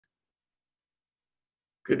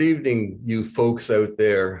Good evening, you folks out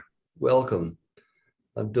there. Welcome.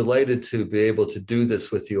 I'm delighted to be able to do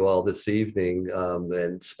this with you all this evening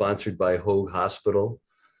and sponsored by Hoag Hospital.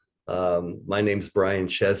 My name's Brian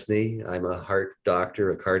Chesnie. I'm a heart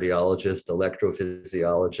doctor, a cardiologist,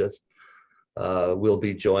 electrophysiologist. I'll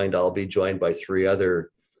be joined by three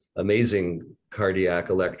other amazing cardiac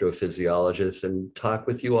electrophysiologists and talk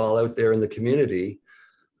with you all out there in the community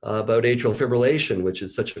about atrial fibrillation, which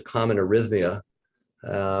is such a common arrhythmia.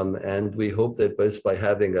 And we hope that just by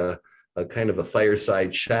having a kind of a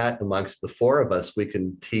fireside chat amongst the four of us, we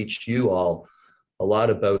can teach you all a lot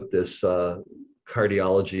about this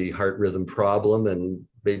cardiology heart rhythm problem and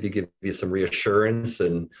maybe give you some reassurance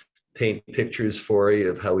and paint pictures for you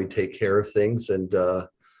of how we take care of things. And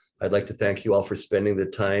I'd like to thank you all for spending the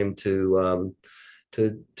time to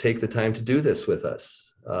take the time to do this with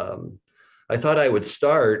us. I thought I would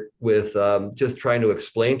start with just trying to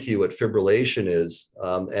explain to you what fibrillation is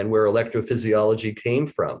and where electrophysiology came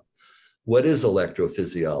from. What is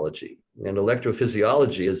electrophysiology? And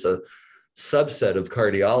electrophysiology is a subset of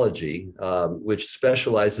cardiology, which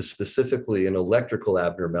specializes specifically in electrical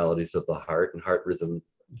abnormalities of the heart and heart rhythm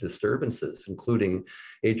disturbances, including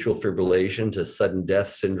atrial fibrillation to sudden death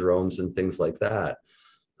syndromes and things like that.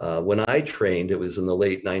 When I trained, it was in the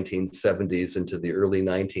late 1970s into the early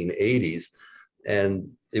 1980s, and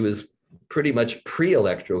it was pretty much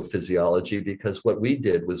pre-electrophysiology because what we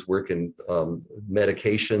did was work in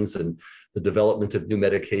medications and the development of new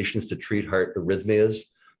medications to treat heart arrhythmias,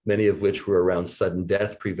 many of which were around sudden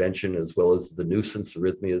death prevention, as well as the nuisance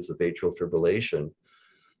arrhythmias of atrial fibrillation.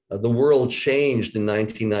 The world changed in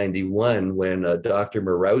 1991 when Dr.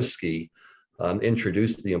 Murawski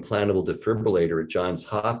introduced the implantable defibrillator at Johns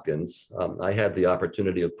Hopkins. I had the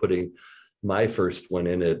opportunity of putting my first one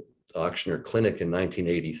in at Ochsner Clinic in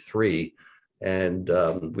 1983. And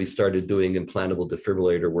we started doing implantable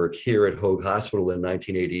defibrillator work here at Hoag Hospital in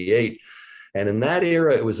 1988. And in that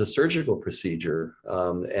era, it was a surgical procedure.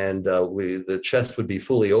 The chest would be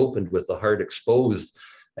fully opened with the heart exposed.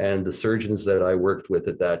 And the surgeons that I worked with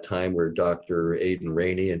at that time were Dr. Aidan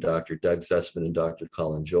Rainey and Dr. Doug Zussman and Dr.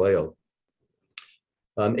 Colin Joyo.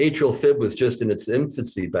 Atrial fib was just in its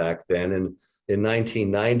infancy back then. And in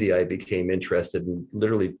 1990, I became interested and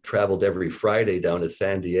literally traveled every Friday down to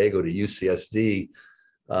San Diego to UCSD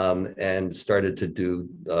and started to do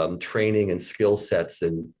training and skill sets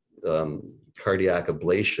in cardiac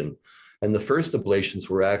ablation. And the first ablations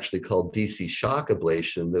were actually called DC shock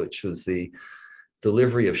ablation, which was the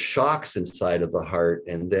delivery of shocks inside of the heart.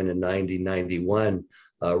 And then in 1991,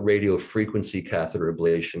 radio frequency catheter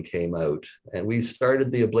ablation came out. And we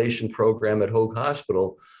started the ablation program at Hoag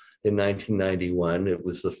Hospital in 1991. It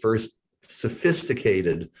was the first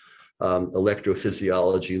sophisticated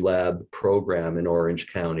electrophysiology lab program in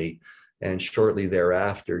Orange County. And shortly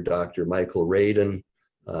thereafter, Dr. Michael Radin,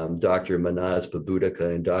 Dr. Manaz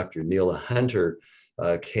Babutica, and Dr. Neela Hunter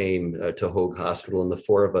came to Hoag Hospital. And the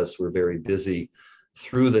four of us were very busy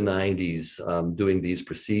through the 90s doing these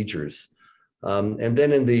procedures. And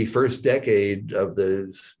then in the first decade of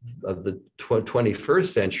the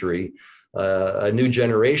 21st century, a new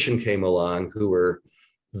generation came along who were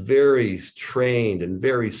very trained and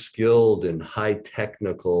very skilled in high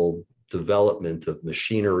technical development of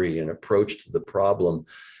machinery and approach to the problem.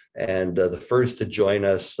 And the first to join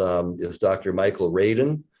us is Dr. Michael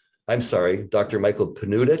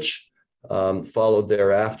Panutich, followed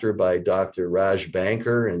thereafter by Dr. Rajesh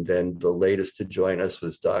Banker, and then the latest to join us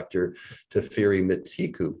was Dr. Teferi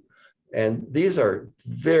Mitiku. And these are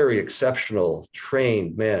very exceptional,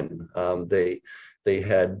 trained men. They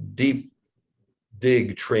had deep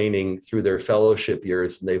dig training through their fellowship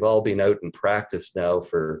years, and they've all been out in practice now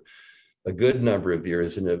for a good number of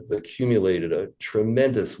years and have accumulated a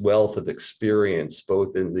tremendous wealth of experience,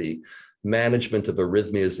 both in the management of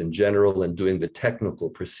arrhythmias in general and doing the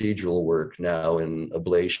technical procedural work now in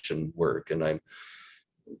ablation work. And I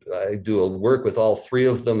do work with all three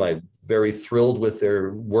of them. I'm very thrilled with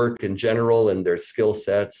their work in general and their skill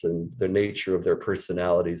sets and the nature of their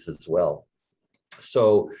personalities as well.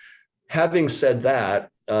 So having said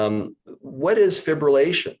that, what is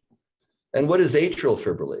fibrillation and what is atrial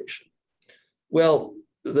fibrillation? Well,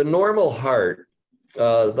 the normal heart,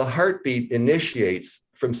 the heartbeat initiates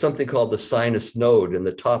from something called the sinus node in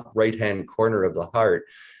the top right-hand corner of the heart.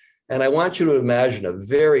 And I want you to imagine a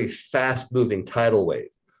very fast-moving tidal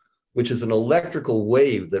wave, which is an electrical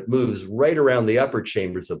wave that moves right around the upper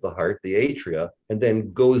chambers of the heart, the atria, and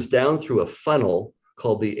then goes down through a funnel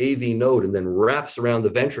called the AV node and then wraps around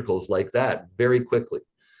the ventricles like that very quickly.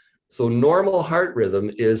 So normal heart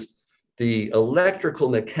rhythm is the electrical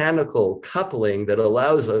mechanical coupling that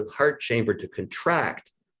allows a heart chamber to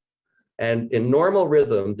contract. And in normal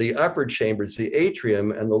rhythm, the upper chambers, the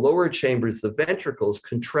atrium, and the lower chambers, the ventricles,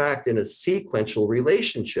 contract in a sequential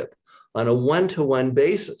relationship on a one-to-one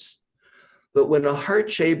basis. But when a heart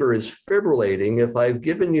chamber is fibrillating, if I've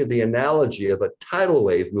given you the analogy of a tidal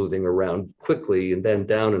wave moving around quickly and then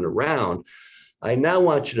down and around, I now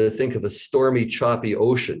want you to think of a stormy, choppy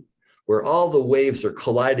ocean where all the waves are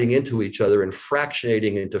colliding into each other and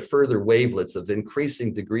fractionating into further wavelets of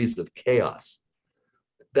increasing degrees of chaos.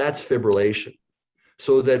 That's fibrillation.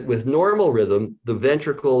 So that with normal rhythm, the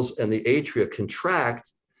ventricles and the atria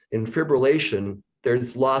contract. In fibrillation,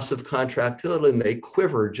 there's loss of contractility and they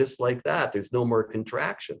quiver just like that. There's no more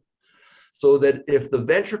contraction. So that if the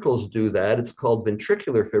ventricles do that, it's called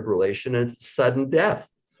ventricular fibrillation and it's sudden death,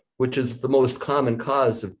 which is the most common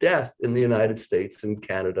cause of death in the United States and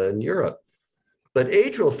Canada and Europe. But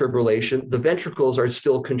atrial fibrillation, the ventricles are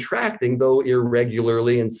still contracting, though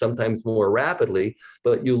irregularly and sometimes more rapidly,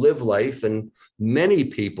 but you live life and many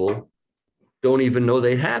people don't even know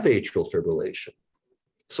they have atrial fibrillation.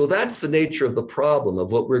 So that's the nature of the problem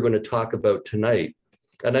of what we're going to talk about tonight.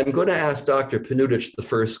 And I'm going to ask Dr. Panutich the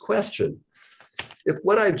first question. If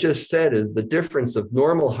what I've just said is the difference of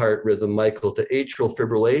normal heart rhythm, Michael, to atrial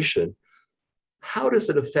fibrillation, how does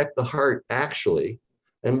it affect the heart actually?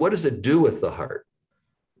 And what does it do with the heart?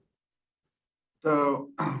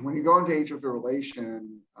 So when you go into atrial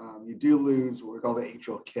fibrillation, you do lose what we call the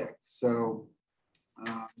atrial kick. So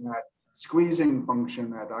that squeezing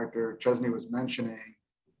function that Dr. Chesnie was mentioning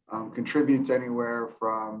contributes anywhere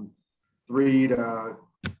from 3 to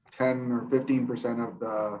 10 or 15% of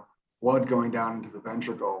the blood going down into the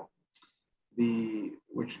ventricle,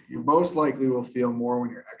 which you most likely will feel more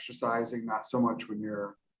when you're exercising, not so much when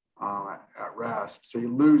you're at rest. So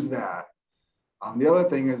you lose that. The other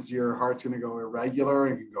thing is your heart's going to go irregular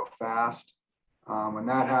and you can go fast. When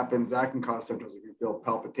that happens, that can cause symptoms. You can feel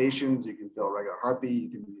palpitations, you can feel irregular heartbeat, you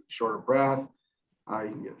can be short of breath, you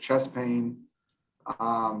can get chest pain,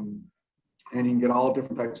 and you can get all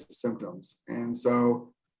different types of symptoms. And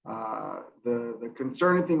so the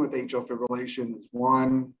concerning thing with atrial fibrillation is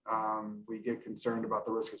one, we get concerned about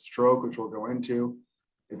the risk of stroke, which we'll go into.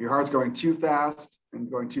 If your heart's going too fast and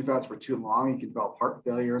going too fast for too long, you can develop heart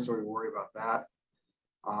failure, so we worry about that.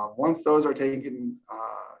 Once those are taken,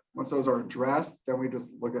 once those are addressed, then we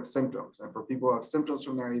just look at symptoms. And for people who have symptoms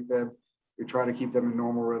from their AFib, we try to keep them in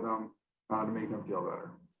normal rhythm to make them feel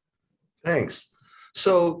better. Thanks.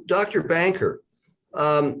 So, Dr. Banker,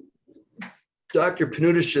 Dr.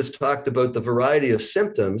 Panutich just talked about the variety of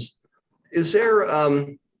symptoms. Is there a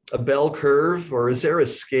bell curve or is there a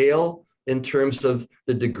scale in terms of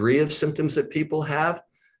the degree of symptoms that people have?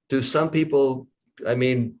 Do some people, I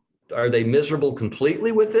mean, are they miserable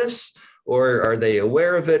completely with this? Or are they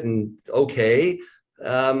aware of it and okay?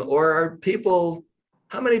 Or are people,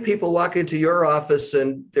 how many people walk into your office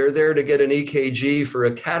and they're there to get an EKG for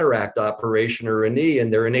a cataract operation or a knee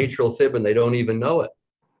and they're in atrial fib and they don't even know it?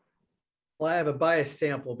 Well, I have a biased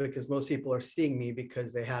sample because most people are seeing me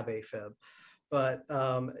because they have AFib. But,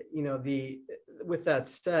 you know, with that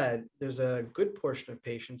said, there's a good portion of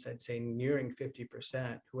patients, I'd say nearing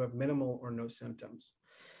 50%, who have minimal or no symptoms.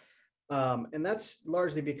 And that's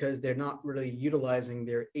largely because they're not really utilizing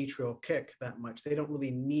their atrial kick that much. They don't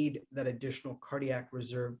really need that additional cardiac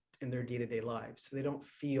reserve in their day-to-day lives. So they don't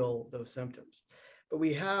feel those symptoms. But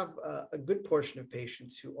we have a good portion of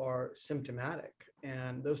patients who are symptomatic.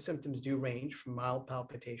 And those symptoms do range from mild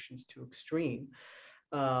palpitations to extreme.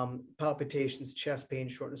 Palpitations, chest pain,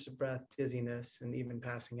 shortness of breath, dizziness, and even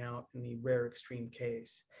passing out in the rare extreme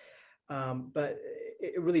case. But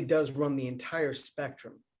it really does run the entire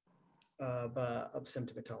spectrum of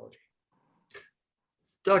symptomatology.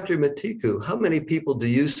 Dr. Mitiku, how many people do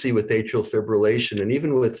you see with atrial fibrillation and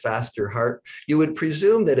even with faster heart? You would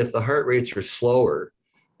presume that if the heart rates are slower,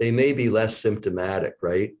 they may be less symptomatic,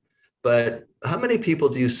 right? But how many people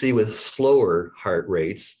do you see with slower heart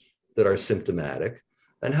rates that are symptomatic?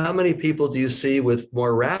 And how many people do you see with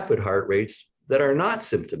more rapid heart rates that are not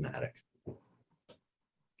symptomatic?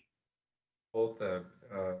 Both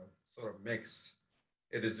sort of mix.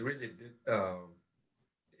 It is really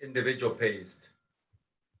individual paced.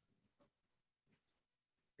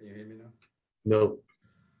 Can you hear me now? No.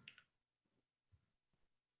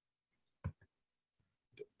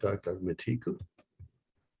 Dr. Mitiku?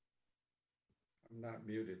 I'm not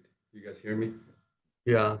muted. You guys hear me?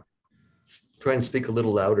 Yeah. Try and speak a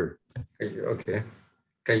little louder. Okay.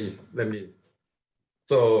 Can you let me?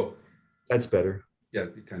 So that's better. Yes,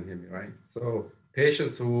 you can hear me, right? So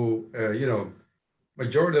patients who, you know,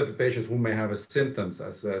 majority of the patients who may have symptoms,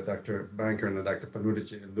 as Dr. Banker and Dr.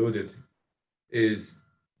 Panutich alluded, is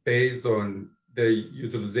based on the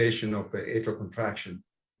utilization of the atrial contraction.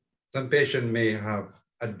 Some patient may have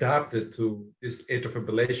adapted to this atrial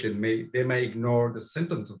fibrillation. They may ignore the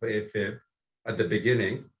symptoms of AFib at the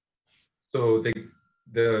beginning. So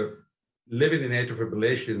the living in atrial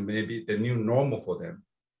fibrillation may be the new normal for them.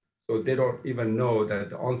 So they don't even know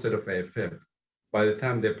that the onset of AFib. By the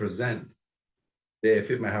time they present, the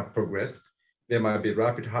AFib might have progressed. There might be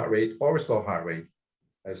rapid heart rate or slow heart rate.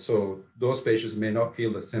 So those patients may not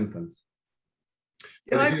feel the symptoms.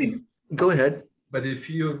 Yeah, go ahead. But if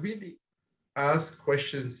you really ask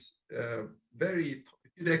questions, if you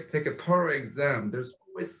take a thorough exam, there's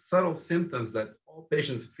always subtle symptoms that all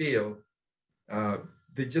patients feel.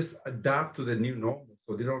 They just adapt to the new normal.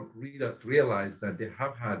 So they don't realize that they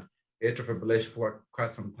have had atrial fibrillation for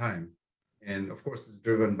quite some time. And of course, it's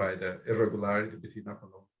driven by the irregularity between upper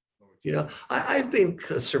and lower. Yeah, I've been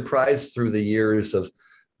surprised through the years of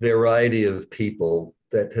variety of people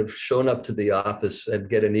that have shown up to the office and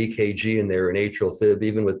get an EKG and they're an atrial fib,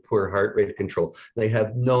 even with poor heart rate control. They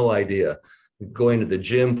have no idea. Going to the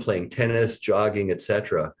gym, playing tennis, jogging,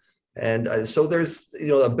 etc. And so there's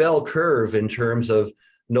a bell curve in terms of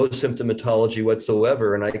no symptomatology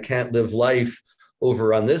whatsoever, and I can't live life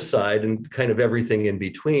over on this side and kind of everything in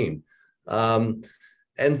between. And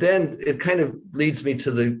then it kind of leads me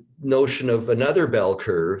to the notion of another bell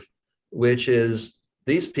curve, which is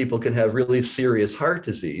these people can have really serious heart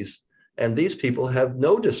disease, and these people have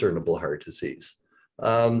no discernible heart disease.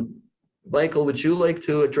 Michael, would you like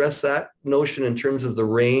to address that notion in terms of the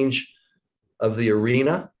range of the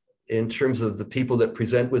arena, in terms of the people that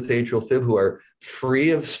present with atrial fib who are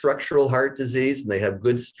free of structural heart disease and they have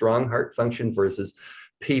good, strong heart function versus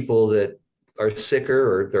people that are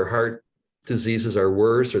sicker or their heart diseases are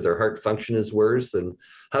worse or their heart function is worse? And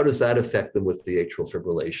how does that affect them with the atrial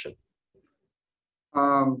fibrillation?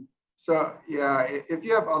 So yeah, if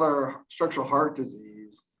you have other structural heart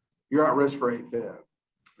disease, you're at risk for AFib.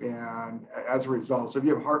 And as a result, so if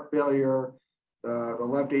you have heart failure, the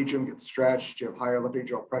left atrium gets stretched, you have higher left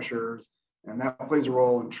atrial pressures, and that plays a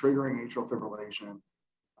role in triggering atrial fibrillation.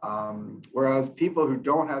 Whereas people who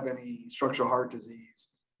don't have any structural heart disease,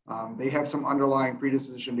 they have some underlying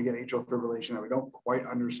predisposition to get atrial fibrillation that we don't quite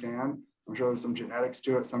understand. I'm sure there's some genetics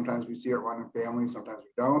to it. Sometimes we see it run in families, sometimes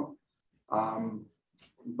we don't.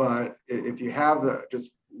 But if you have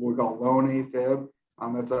just what we call lone AFib,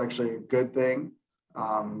 that's actually a good thing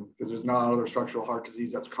because there's not other structural heart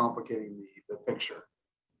disease that's complicating the picture.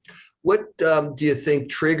 What do you think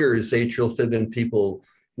triggers atrial fib in people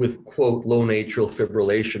with, quote, lone atrial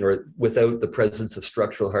fibrillation or without the presence of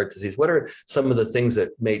structural heart disease? What are some of the things that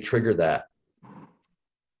may trigger that?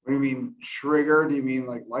 What do you mean trigger? Do you mean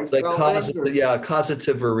like lifestyle? Like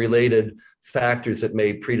causative or related factors that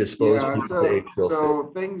may predispose people to atrial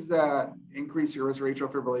fib. Things that increase your risk for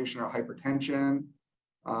atrial fibrillation are hypertension.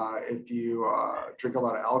 If you drink a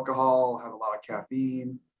lot of alcohol, have a lot of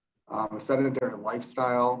caffeine, a sedentary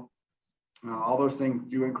lifestyle, all those things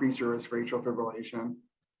do increase your risk for atrial fibrillation.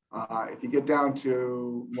 If you get down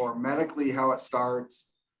to more medically how it starts,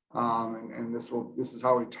 and this is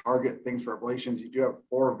how we target things for ablations. You do have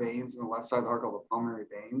 4 veins in the left side of the heart called the pulmonary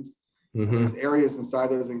veins. Mm-hmm. There's areas inside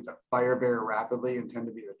those veins that fire very rapidly and tend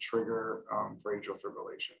to be the trigger for atrial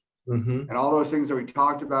fibrillation. Mm-hmm. And all those things that we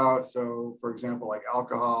talked about, so for example, like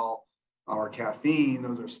alcohol or caffeine,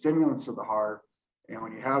 those are stimulants to the heart. And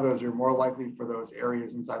when you have those, you're more likely for those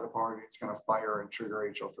areas inside the pulmonary veins to kind of fire and trigger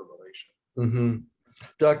atrial fibrillation. Mm-hmm.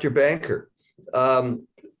 Dr. Banker,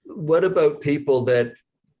 what about people that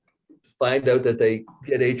find out that they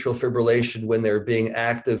get atrial fibrillation when they're being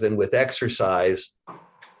active and with exercise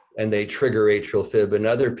and they trigger atrial fib, and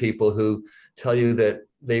other people who tell you that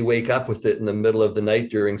they wake up with it in the middle of the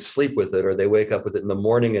night during sleep with it, or they wake up with it in the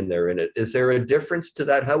morning and they're in it? Is there a difference to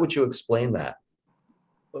that? How would you explain that?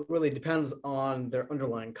 Well, it really depends on their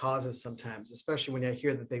underlying causes sometimes, especially when I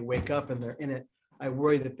hear that they wake up and they're in it. I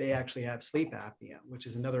worry that they actually have sleep apnea, which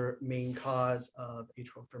is another main cause of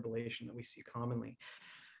atrial fibrillation that we see commonly.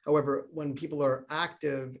 However, when people are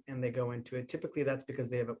active and they go into it, typically that's because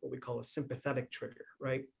they have what we call a sympathetic trigger,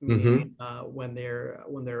 right? Meaning when they're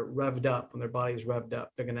revved up, when their body's revved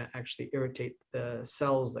up, they're going to actually irritate the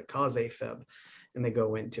cells that cause AFib, and they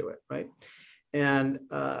go into it, right? And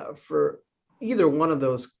for either one of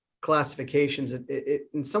those classifications, it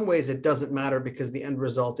in some ways it doesn't matter because the end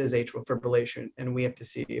result is atrial fibrillation, and we have to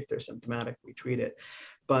see if they're symptomatic, we treat it.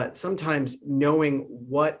 But sometimes knowing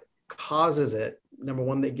what causes it, number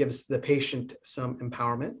one, that gives the patient some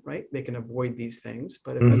empowerment, right? They can avoid these things,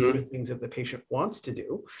 but if Mhm. there are things that the patient wants to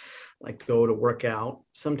do, like go to work out,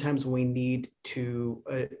 sometimes we need to,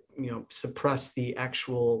 suppress the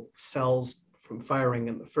actual cells from firing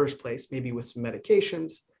in the first place, maybe with some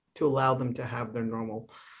medications to allow them to have their normal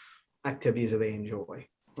activities that they enjoy.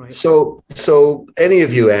 Right. So any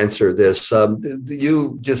of you answer this.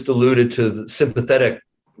 You just alluded to the sympathetic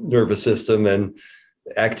nervous system and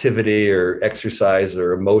activity or exercise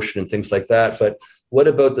or emotion and things like that. But what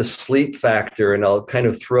about the sleep factor? And I'll kind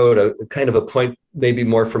of throw out a kind of a point, maybe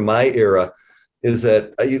more from my era, is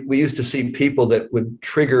that we used to see people that would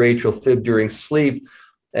trigger atrial fib during sleep.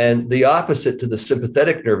 And the opposite to the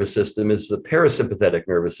sympathetic nervous system is the parasympathetic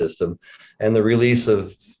nervous system and the release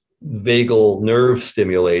of vagal nerve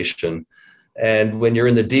stimulation. And when you're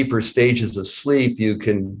in the deeper stages of sleep, you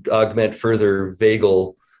can augment further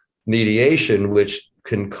vagal mediation, which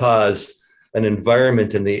can cause an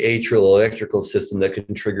environment in the atrial electrical system that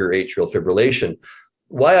can trigger atrial fibrillation.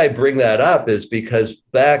 Why I bring that up is because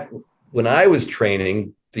back when I was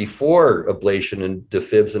training, before ablation and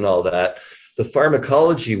defibs and all that, the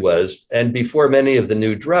pharmacology was, and before many of the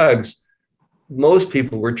new drugs, most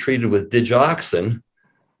people were treated with digoxin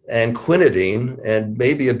and quinidine and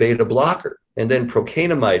maybe a beta blocker. And then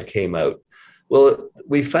procainamide came out. Well,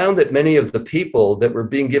 we found that many of the people that were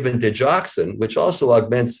being given digoxin, which also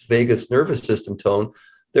augments vagus nervous system tone,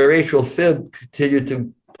 their atrial fib continued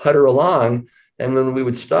to putter along. And when we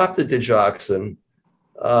would stop the digoxin,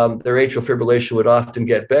 their atrial fibrillation would often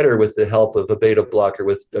get better with the help of a beta blocker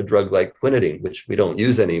with a drug like quinidine, which we don't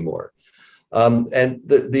use anymore. And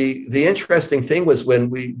the interesting thing was when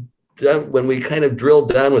we kind of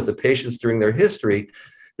drilled down with the patients during their history,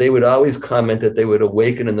 they would always comment that they would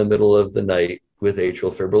awaken in the middle of the night with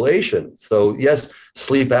atrial fibrillation. So yes,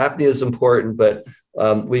 sleep apnea is important, but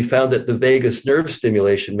we found that the vagus nerve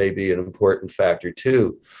stimulation may be an important factor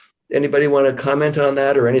too. Anybody want to comment on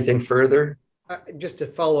that or anything further? Just to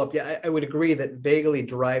follow up, yeah, I would agree that vagally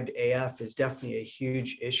derived AF is definitely a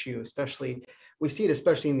huge issue, especially, we see it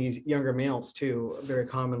especially in these younger males too, very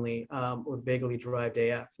commonly with vagally derived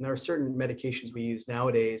AF. And there are certain medications we use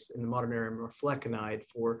nowadays in the modern era, morflecanide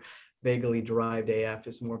for vagally derived AF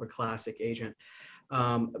is more of a classic agent.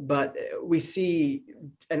 But we see,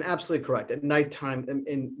 and absolutely correct, at nighttime,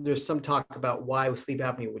 and there's some talk about why sleep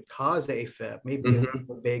apnea would cause AFib, maybe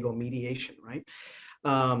a vagal mediation, right?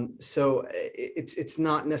 So it's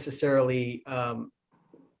not necessarily,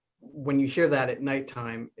 when you hear that at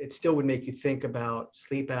nighttime, it still would make you think about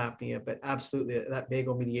sleep apnea, but absolutely that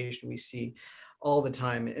vagal mediation we see all the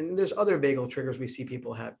time. And there's other vagal triggers we see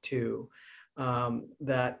people have too,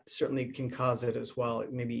 that certainly can cause it as well.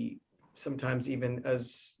 It maybe sometimes even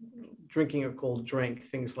as drinking a cold drink,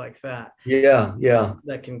 things like that. Yeah.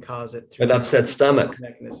 That can cause it. An upset stomach.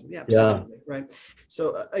 Mechanism. Yeah, absolutely. Yeah. Right.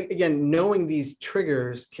 So again, knowing these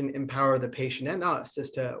triggers can empower the patient and us as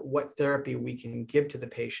to what therapy we can give to the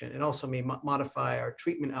patient, and also may modify our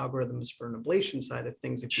treatment algorithms for an ablation side of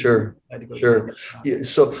things. If sure. Yeah,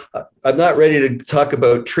 so I'm not ready to talk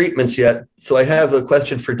about treatments yet. So I have a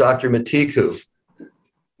question for Dr. Mitiku.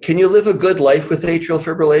 Can you live a good life with atrial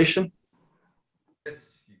fibrillation? Yes,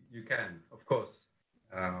 you can, of course.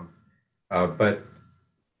 But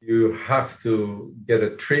you have to get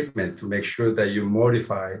a treatment to make sure that you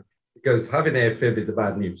modify, because having AFib is a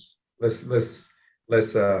bad news. Let's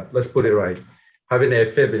put it right. Having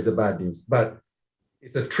AFib is a bad news, but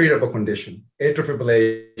it's a treatable condition. Atrial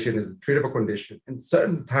fibrillation is a treatable condition. In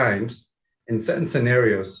certain times, in certain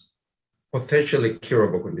scenarios, potentially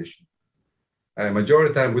curable condition. Majority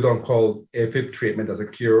of the time, we don't call AFib treatment as a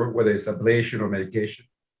cure, whether it's ablation or medication.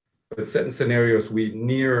 But in certain scenarios, we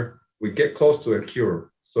get close to a cure.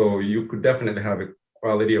 So you could definitely have a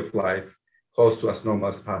quality of life close to as normal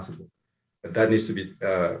as possible. But that needs to be,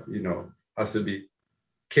 has to be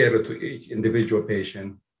catered to each individual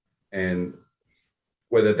patient, and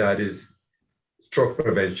whether that is stroke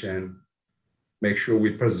prevention, make sure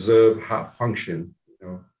we preserve heart function,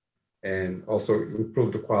 and also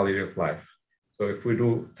improve the quality of life. So if we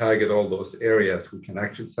do target all those areas,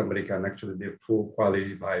 somebody can actually live full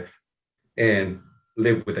quality life and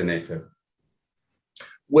live with an AFib.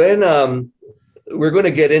 When we're going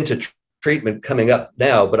to get into treatment coming up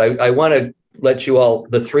now, but I want to let you all,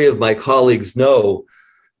 the three of my colleagues, know,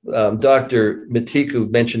 Dr. Mitiku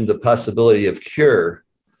mentioned the possibility of cure.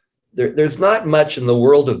 There's not much in the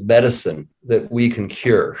world of medicine that we can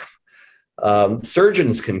cure.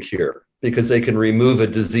 Surgeons can cure because they can remove a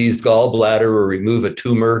diseased gallbladder or remove a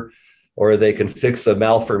tumor, or they can fix a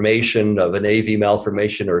malformation of an AV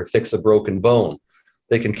malformation or fix a broken bone.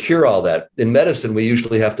 they can cure all that. In medicine, we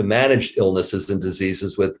usually have to manage illnesses and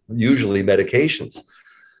diseases with usually medications.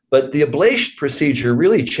 But the ablation procedure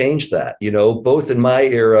really changed that, you know, both in my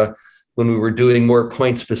era when we were doing more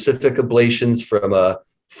point-specific ablations from a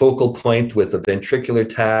focal point with a ventricular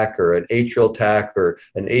tach or an atrial tach or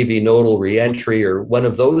an AV nodal reentry or one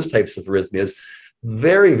of those types of arrhythmias,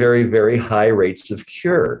 very, very, very high rates of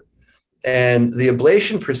cure. And the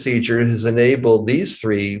ablation procedure has enabled these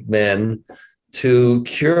three men to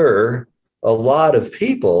cure a lot of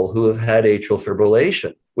people who have had atrial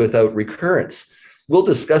fibrillation without recurrence. We'll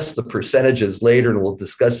discuss the percentages later and we'll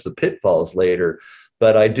discuss the pitfalls later,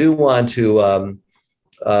 but I do want to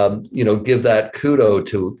you know, give that kudo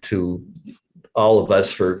to all of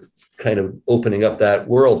us for kind of opening up that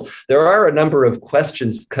world. There are a number of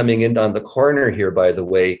questions coming in on the corner here, by the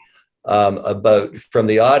way, about from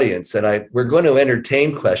the audience, and we're going to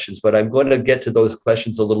entertain questions, but I'm going to get to those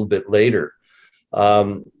questions a little bit later.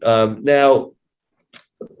 Now,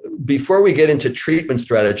 before we get into treatment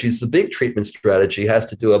strategies, the big treatment strategy has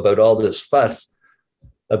to do about all this fuss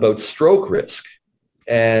about stroke risk.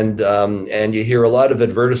 And you hear a lot of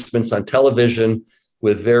advertisements on television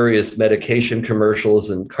with various medication commercials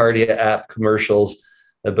and cardiac app commercials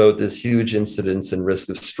about this huge incidence and risk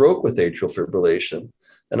of stroke with atrial fibrillation.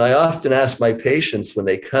 And I often ask my patients when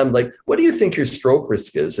they come, like, what do you think your stroke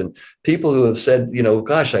risk is? And people who have said, you know,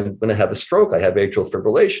 gosh, I'm going to have a stroke. I have atrial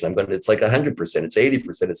fibrillation. It's like 100%, it's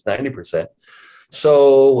 80%, it's 90%.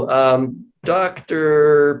 So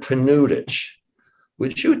Dr. Panutich,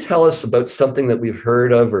 would you tell us about something that we've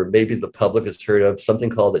heard of, or maybe the public has heard of, something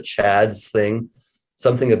called a CHADS thing,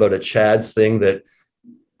 something about a CHADS thing that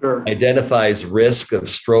identifies risk of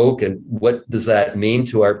stroke, and what does that mean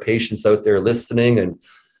to our patients out there listening, and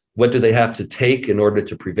what do they have to take in order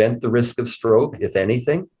to prevent the risk of stroke, if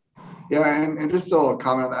anything? Yeah, and just a little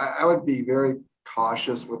comment on that. I would be very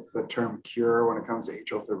cautious with the term cure when it comes to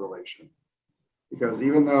atrial fibrillation, because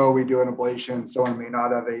even though we do an ablation, someone may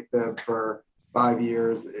not have AFib for 5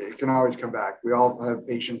 years, it can always come back. We all have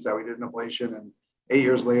patients that we did an ablation and 8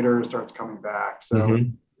 years later it starts coming back. So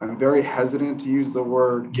I'm very hesitant to use the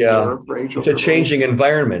word cure for atrial fibrillation. It's a changing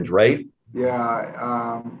environment, right?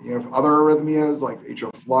 Yeah, you know, other arrhythmias like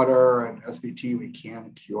atrial flutter and SVT, we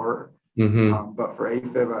can cure. But for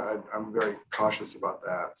AFib, I'm very cautious about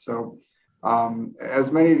that. So as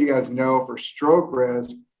many of you guys know, for stroke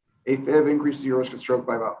risk, AFib increases your risk of stroke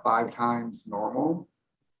by about 5 times normal.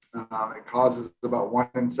 It causes about 1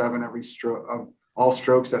 in 7 every stroke of all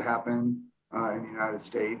strokes that happen in the United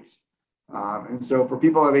States. And so for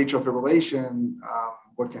people who have atrial fibrillation,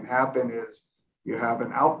 what can happen is you have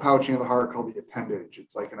an outpouching of the heart called the appendage.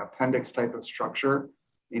 It's like an appendix type of structure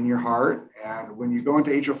in your heart. And when you go into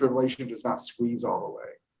atrial fibrillation, it does not squeeze all the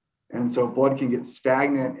way. And so blood can get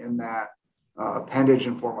stagnant in that appendage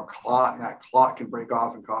and form a clot, and that clot can break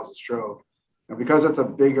off and cause a stroke. And because it's a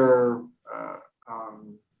bigger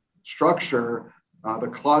structure, the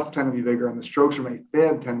clots tend to be bigger, and the strokes from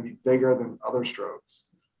AFib tend to be bigger than other strokes.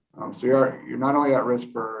 So you're not only at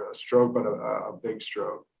risk for a stroke, but a big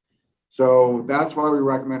stroke. So that's why we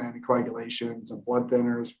recommend anticoagulations and blood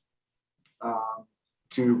thinners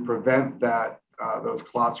to prevent that those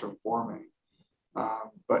clots from forming.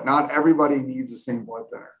 But not everybody needs the same blood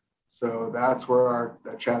thinner. So that's where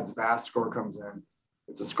the CHADS VAST score comes in.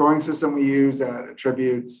 It's a scoring system we use that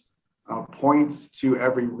attributes points to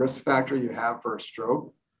every risk factor you have for a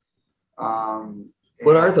stroke.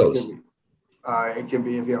 What are those? It can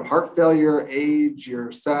be if you have heart failure, age,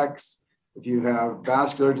 your sex, if you have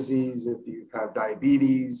vascular disease, if you have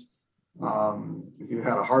diabetes, if you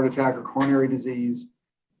had a heart attack or coronary disease.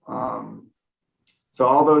 So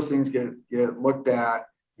all those things get looked at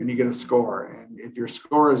and you get a score. And if your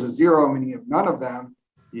score is a 0, meaning you have none of them,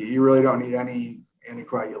 you really don't need any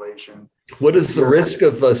anticoagulation. What is the risk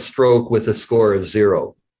of a stroke with a score of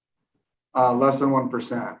 0? Less than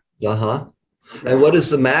 1%. Okay. And what is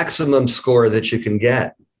the maximum score that you can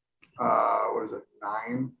get? What is it,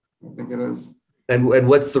 9? I think it is. And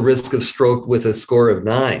what's the risk of stroke with a score of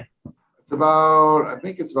 9? I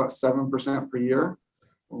think it's about 7% per year,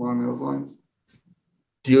 along those lines.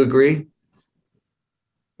 Do you agree?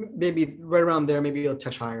 Maybe right around there, maybe a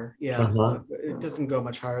touch higher. Yeah, so it doesn't go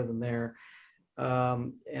much higher than there.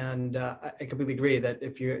 And I completely agree that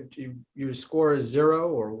if your score is 0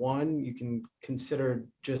 or 1, you can consider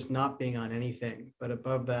just not being on anything. But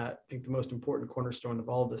above that, I think the most important cornerstone of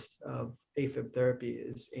all this AFib therapy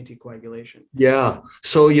is anticoagulation. Yeah.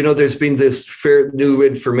 So, there's been this new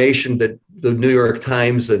information that the New York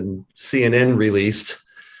Times and CNN released.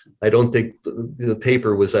 I don't think the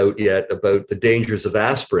paper was out yet about the dangers of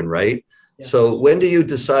aspirin, right? Yeah. So when do you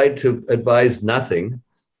decide to advise nothing?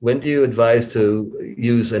 When do you advise to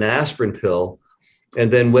use an aspirin pill? And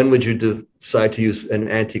then when would you decide to use an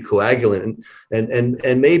anticoagulant?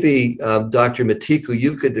 And maybe Dr. Mitiku,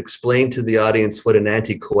 you could explain to the audience what an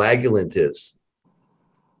anticoagulant is.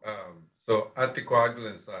 So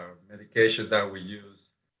anticoagulants are medications that we use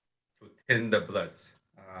to thin the blood.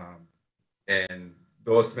 And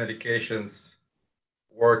those medications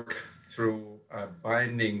work through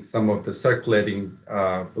binding some of the circulating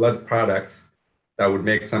blood products that would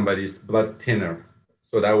make somebody's blood thinner.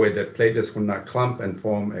 So that way the platelets will not clump and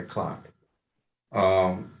form a clot.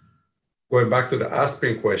 Going back to the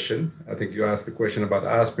aspirin question, I think you asked the question about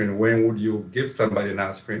aspirin. When would you give somebody an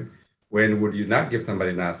aspirin? When would you not give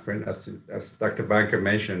somebody an aspirin? As Dr. Banker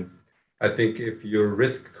mentioned, I think if your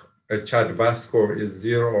risk CHA2DS2-VASc score is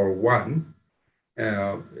 0 or 1,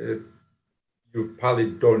 you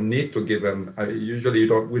probably don't need to give them. Usually,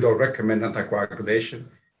 we don't recommend anticoagulation,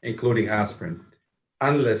 including aspirin,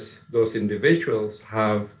 unless those individuals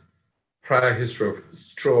have prior history of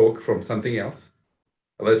stroke from something else.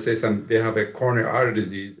 Let's say they have a coronary artery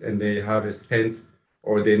disease and they have a stent,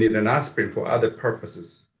 or they need an aspirin for other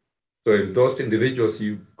purposes. So in those individuals,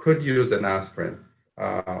 you could use an aspirin.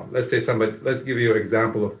 Let's give you an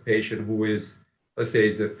example of a patient who is, let's say,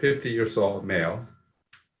 is a 50-year-old male,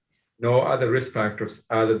 no other risk factors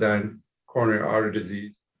other than coronary artery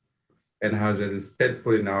disease, and has a stent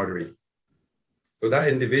put in artery. So that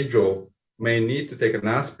individual may need to take an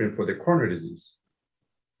aspirin for the coronary disease.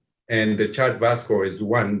 And the CHA2DS2-VASc score is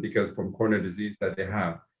 1 because from coronary disease that they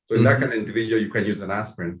have. So in that kind of individual, you can use an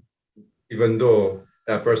aspirin, even though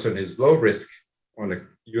that person is low risk on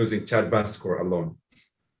using CHA2DS2-VASc score alone.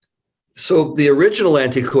 So the original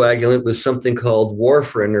anticoagulant was something called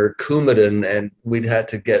warfarin or Coumadin, and we'd had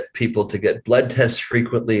to get people to get blood tests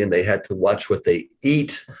frequently, and they had to watch what they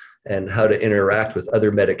eat and how to interact with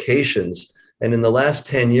other medications. And in the last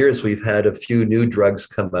 10 years, we've had a few new drugs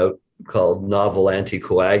come out called novel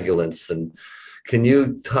anticoagulants. And can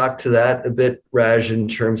you talk to that a bit, Raj, in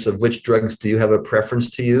terms of which drugs do you have a preference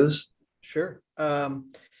to use? Sure.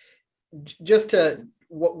 Just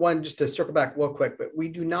to circle back real quick, but we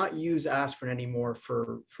do not use aspirin anymore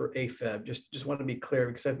for AFib. Just want to be clear,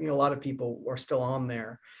 because I think a lot of people are still on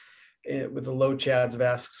there with a low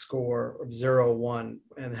CHA2DS2-VASc score of 0 or 1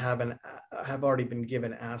 and have already been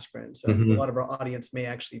given aspirin. So I think a lot of our audience may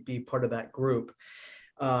actually be part of that group.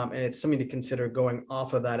 And it's something to consider going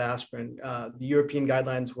off of that aspirin. The European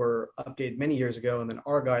guidelines were updated many years ago, and then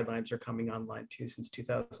our guidelines are coming online too since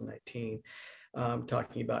 2019,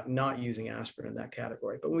 talking about not using aspirin in that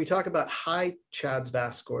category. But when we talk about high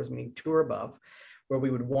CHA2DS2-VASc scores, meaning 2 or above, where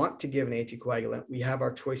we would want to give an anticoagulant, we have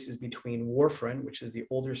our choices between warfarin, which is the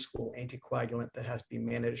older school anticoagulant that has to be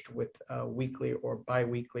managed with weekly or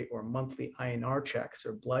biweekly or monthly INR checks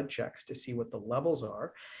or blood checks to see what the levels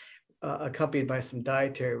are, accompanied by some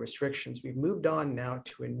dietary restrictions. We've moved on now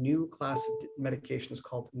to a new class of medications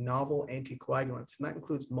called novel anticoagulants, and that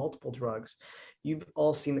includes multiple drugs. You've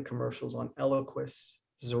all seen the commercials on Eliquis,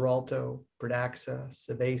 Xarelto, Pradaxa,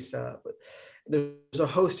 Savaysa. There's a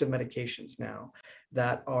host of medications now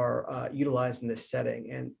that are utilized in this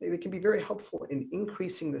setting, and they can be very helpful in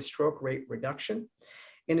increasing the stroke rate reduction,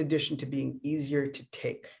 in addition to being easier to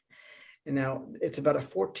take. And now it's about a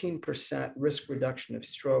 14% risk reduction of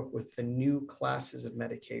stroke with the new classes of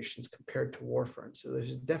medications compared to warfarin. So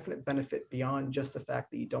there's a definite benefit beyond just the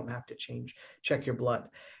fact that you don't have to check your blood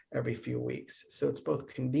every few weeks. So it's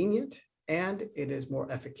both convenient and it is more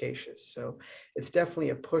efficacious. So it's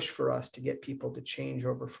definitely a push for us to get people to change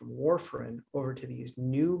over from warfarin over to these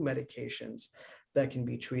new medications that can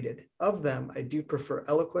be treated. Of them, I do prefer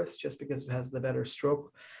Eliquis just because it has the better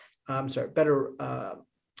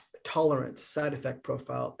tolerance side effect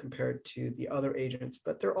profile compared to the other agents,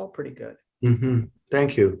 but they're all pretty good.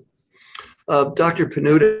 Thank you. Dr.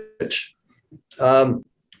 Panutich,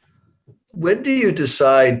 when do you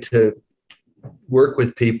decide to work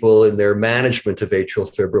with people in their management of atrial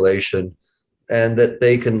fibrillation and that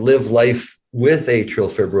they can live life with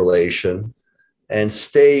atrial fibrillation and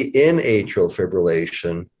stay in atrial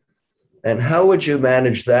fibrillation? And how would you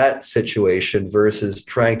manage that situation versus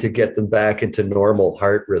trying to get them back into normal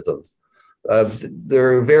heart rhythm?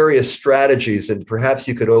 There are various strategies, and perhaps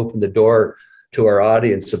you could open the door to our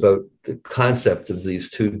audience about the concept of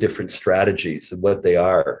these two different strategies and what they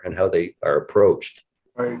are and how they are approached.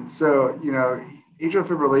 Right. So, atrial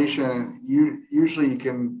fibrillation, usually you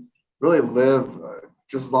can really live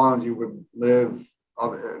just as long as you would live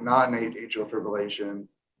not in atrial fibrillation.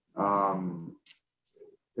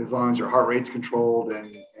 As long as your heart rate's controlled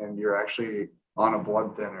and you're actually on a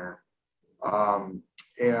blood thinner.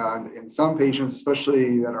 And in some patients,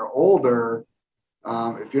 especially that are older,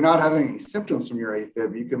 if you're not having any symptoms from your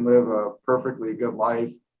AFib, you can live a perfectly good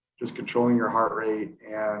life, just controlling your heart rate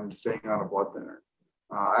and staying on a blood thinner.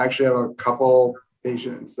 I actually have a couple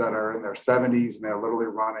patients that are in their 70s and they're literally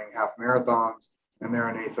running half marathons and they're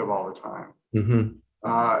in AFib all the time.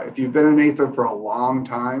 Mm-hmm. If you've been in AFib for a long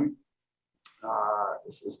time,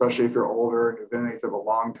 especially if you're older and you've been in AFib a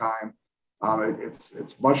long time,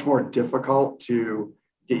 it's much more difficult to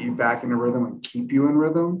get you back into rhythm and keep you in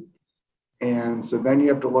rhythm. And so then you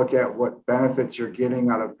have to look at what benefits you're getting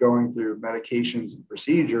out of going through medications and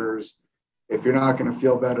procedures if you're not going to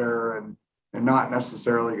feel better and not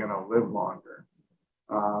necessarily going to live longer.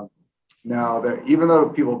 Now, even though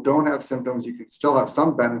people don't have symptoms, you can still have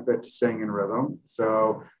some benefit to staying in rhythm.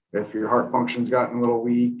 So if your heart function's gotten a little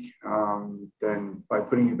weak, then by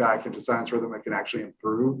putting you back into sinus rhythm, it can actually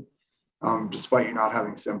improve despite you not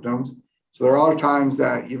having symptoms. So there are times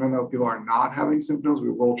that even though people are not having symptoms, we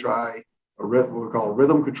will try what we call a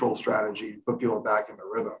rhythm control strategy and put people back into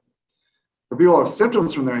rhythm. For people who have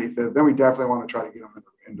symptoms from their AFib, then we definitely want to try to get them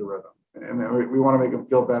into rhythm. And then we want to make them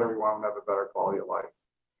feel better. We want them to have a better quality of life.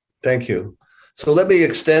 Thank you. So let me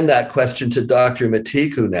extend that question to Dr.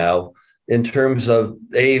 Mitiku now in terms of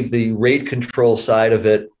the rate control side of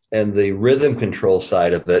it and the rhythm control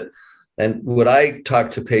side of it. And what I talk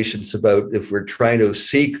to patients about, if we're trying to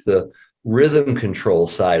seek the rhythm control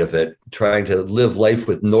side of it, trying to live life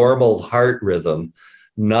with normal heart rhythm,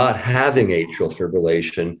 not having atrial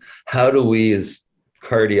fibrillation, how do we as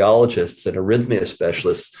cardiologists and arrhythmia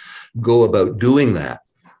specialists go about doing that?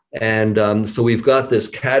 And so we've got this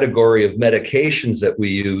category of medications that we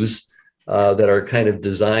use that are kind of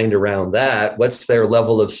designed around that. What's their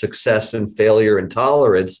level of success and failure and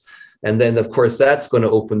tolerance? And then, of course, that's going to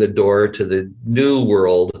open the door to the new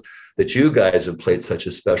world that you guys have played such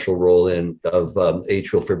a special role in of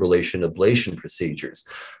atrial fibrillation ablation procedures.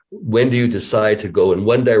 When do you decide to go in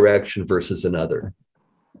one direction versus another?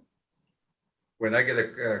 When I get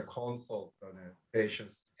a consult on a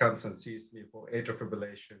patient comes and sees me for atrial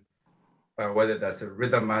fibrillation, whether that's a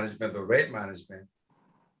rhythm management or rate management,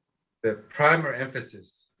 the primary emphasis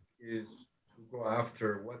is to go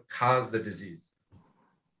after what caused the disease.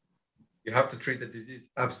 You have to treat the disease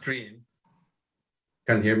upstream.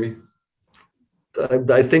 Can you hear me?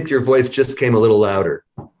 I think your voice just came a little louder.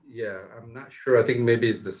 Yeah, I'm not sure. I think maybe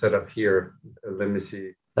it's the setup here. Let me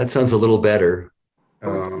see. That sounds a little better.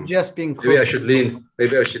 Just being close.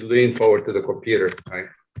 Maybe I should lean forward to the computer. Right?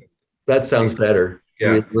 That sounds better.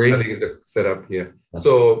 Yeah, I think it's the setup here.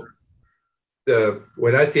 So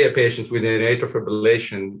when I see a patient with an atrial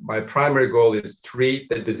fibrillation, my primary goal is treat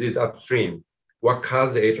the disease upstream. What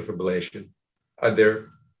caused the atrial fibrillation? Are their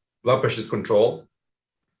blood pressures controlled?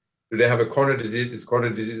 Do they have a coronary disease? Is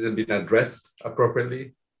coronary disease has been addressed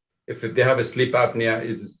appropriately? If they have a sleep apnea,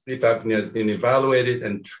 is the sleep apnea has been evaluated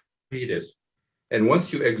and treated? And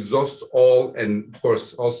once you exhaust all, and of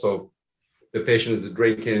course also the patient is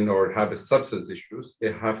drinking or have a substance issues,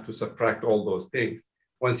 they have to subtract all those things.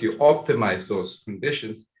 Once you optimize those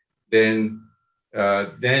conditions, then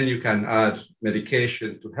you can add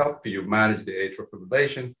medication to help you manage the atrial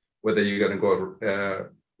fibrillation, whether you're going to go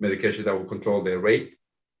medication that will control the rate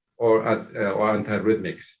or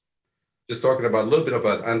antiarrhythmics. Just talking about a little bit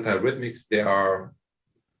about antiarrhythmics, there are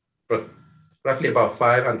roughly about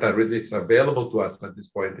 5 antiarrhythmics available to us at this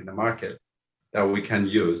point in the market that we can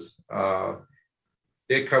use.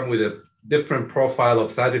 They come with a different profile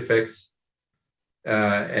of side effects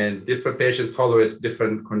and different patient tolerate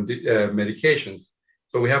different medications.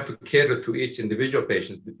 So we have to cater to each individual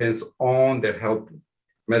patient, depends on their health,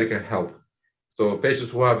 medical health. So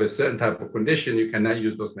patients who have a certain type of condition, you cannot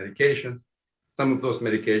use those medications. Some of those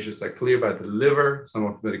medications are cleared by the liver, some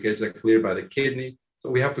of the medications are cleared by the kidney. So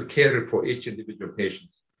we have to cater for each individual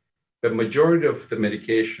patients. The majority of the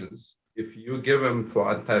medications, if you give them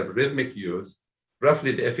for antiarrhythmic use,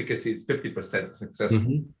 roughly the efficacy is 50%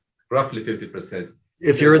 successful, roughly 50%.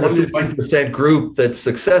 If you're in the 50% group that's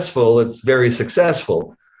successful, it's very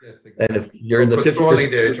successful. Yes, exactly. And if you're in the 50%, controlling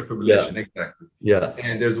the atrial fibrillation, exactly. Yeah.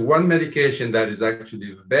 And there's one medication that is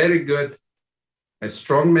actually very good, a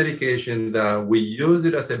strong medication that we use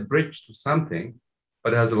it as a bridge to something,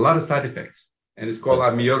 but it has a lot of side effects. And it's called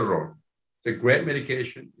amiodarone. It's a great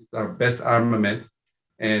medication. It's our best armament.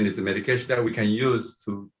 And it's a medication that we can use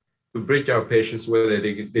to bridge our patients, whether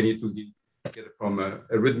they need to get it from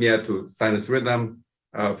arrhythmia to sinus rhythm,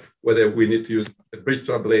 whether we need to use a bridge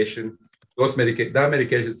to ablation. That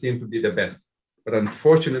medication seems to be the best. But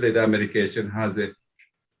unfortunately, that medication has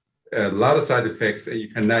a lot of side effects, and you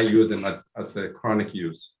cannot use them as a chronic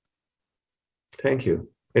use. Thank you.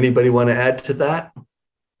 Anybody want to add to that?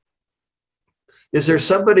 Is there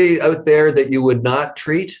somebody out there that you would not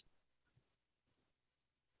treat?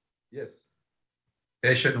 Yes.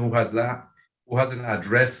 Patient who hasn't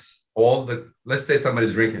addressed all the, let's say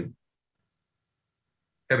somebody's drinking,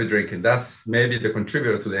 heavy drinking, that's maybe the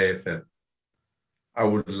contributor to the AFib. I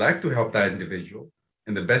would like to help that individual.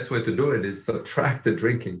 And the best way to do it is subtract the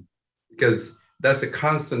drinking, because that's a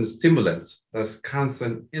constant stimulant, that's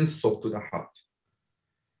constant insult to the heart.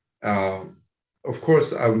 Of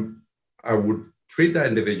course, I would treat that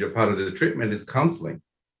individual. Part of the treatment is counseling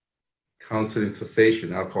for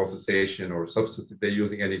cessation, alcohol cessation, or substance if they're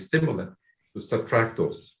using any stimulant to subtract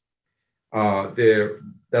those.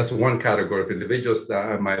 That's one category of individuals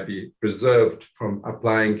that might be preserved from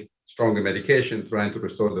applying stronger medication, trying to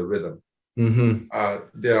restore the rhythm. Mm-hmm.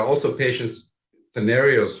 There are also patients,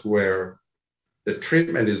 scenarios where the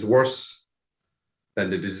treatment is worse than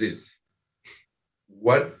the disease.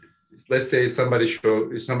 Let's say somebody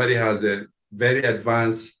has a very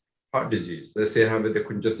advanced heart disease. Let's say they have a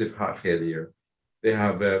congestive heart failure. They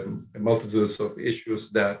have a multitude of issues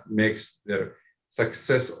that makes the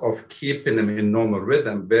success of keeping them in normal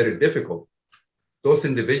rhythm very difficult. Those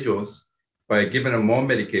individuals, by giving them more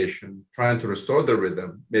medication, trying to restore the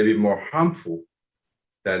rhythm, may be more harmful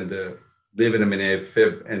than leaving them in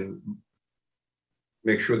AFib and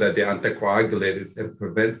make sure that they're anticoagulated and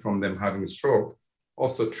prevent from them having stroke.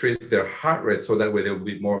 Also treat their heart rate so that way there will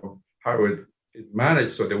be more heart rate is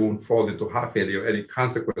managed so they won't fall into heart failure or any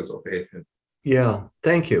consequence of AFib. Yeah,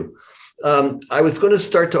 thank you. I was going to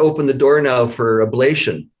start to open the door now for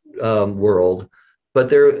ablation world, but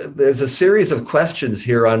there's a series of questions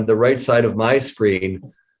here on the right side of my screen.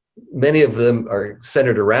 Many of them are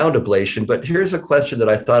centered around ablation, but here's a question that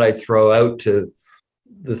I thought I'd throw out to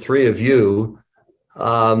the three of you,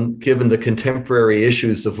 given the contemporary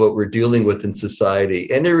issues of what we're dealing with in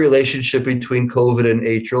society. Any relationship between COVID and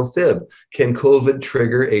atrial fib? Can COVID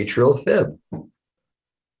trigger atrial fib?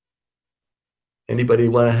 Anybody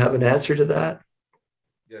want to have an answer to that?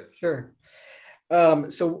 Yes. Sure.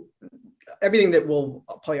 So everything that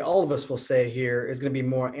probably all of us will say here is going to be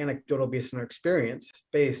more anecdotal based on our experience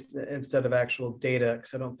based instead of actual data,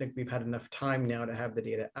 because I don't think we've had enough time now to have the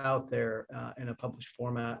data out there in a published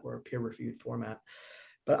format or a peer-reviewed format.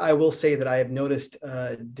 But I will say that I have noticed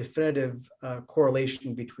a definitive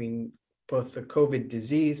correlation between both the COVID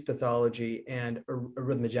disease pathology and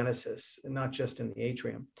arrhythmogenesis, and not just in the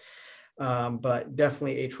atrium. But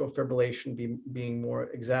definitely atrial fibrillation being more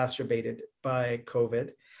exacerbated by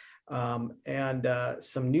COVID. And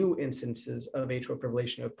some new instances of atrial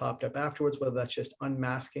fibrillation have popped up afterwards, whether that's just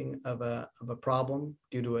unmasking of a problem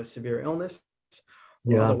due to a severe illness,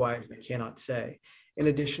 or otherwise I cannot say. In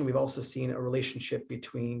addition, we've also seen a relationship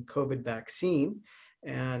between COVID vaccine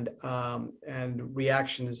and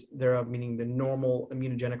reactions thereof, meaning the normal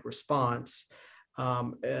immunogenic response,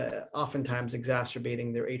 oftentimes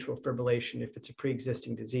exacerbating their atrial fibrillation if it's a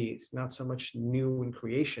pre-existing disease, not so much new in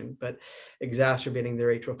creation, but exacerbating their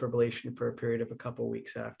atrial fibrillation for a period of a couple of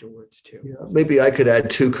weeks afterwards too. Yeah, maybe I could add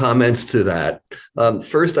two comments to that.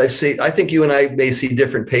 First, I think you and I may see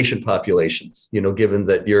different patient populations, given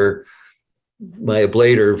that you're my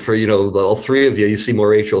ablator for, all three of you, you see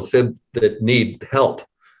more atrial fib that need help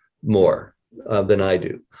more than I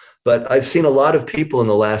do. But I've seen a lot of people in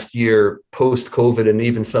the last year post-COVID and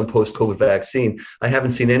even some post-COVID vaccine. I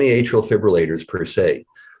haven't seen any atrial fibrillators per se,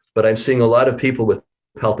 but I'm seeing a lot of people with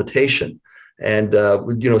palpitation and,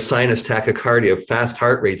 sinus tachycardia, fast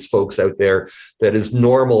heart rates, folks out there, that is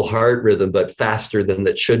normal heart rhythm, but faster than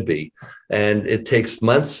that should be. And it takes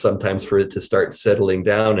months sometimes for it to start settling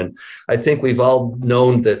down. And I think we've all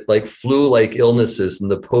known that like flu-like illnesses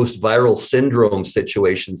and the post-viral syndrome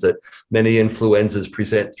situations that many influenzas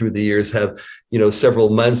present through the years have, several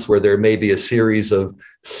months where there may be a series of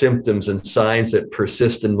symptoms and signs that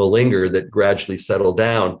persist and malinger that gradually settle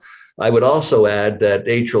down. I would also add that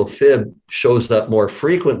atrial fib shows up more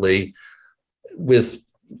frequently with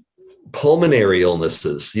pulmonary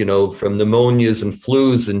illnesses, from pneumonias and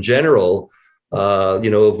flus in general,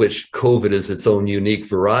 of which COVID is its own unique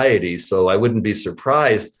variety. So I wouldn't be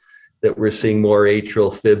surprised that we're seeing more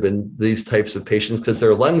atrial fib in these types of patients because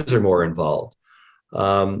their lungs are more involved.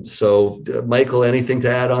 So Michael, anything to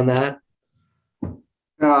add on that?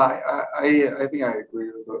 No, I think I agree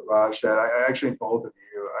with what Raj said. I actually, both of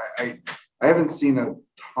you, I haven't seen a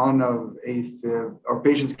ton of AFib or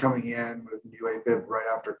patients coming in with new AFib right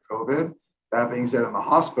after COVID. That being said, in the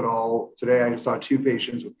hospital today, I just saw 2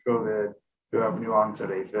 patients with COVID who have new onset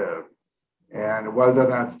AFib. And whether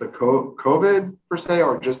that's the COVID per se,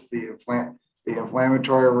 or just the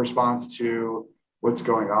inflammatory response to what's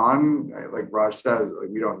going on, like Raj says,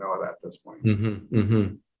 we don't know that at this point. Mm-hmm,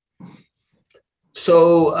 mm-hmm.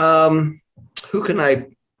 So who can I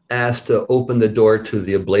ask to open the door to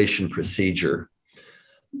the ablation procedure?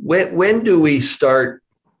 When do we start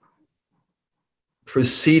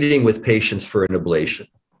proceeding with patients for an ablation?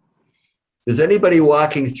 Is anybody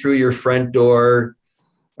walking through your front door?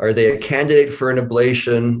 Are they a candidate for an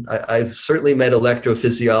ablation? I've certainly met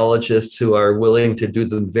electrophysiologists who are willing to do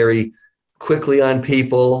them very quickly on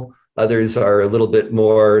people. Others are a little bit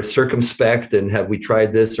more circumspect and have we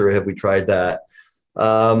tried this or have we tried that?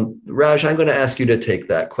 Raj, I'm going to ask you to take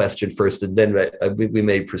that question first, and then we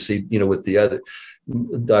may proceed, with the other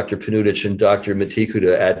Dr. Panutich and Dr. Mitiku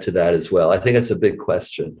to add to that as well. I think it's a big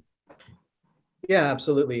question. Yeah,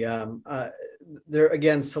 absolutely. There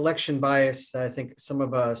again, selection bias that I think some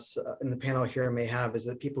of us in the panel here may have is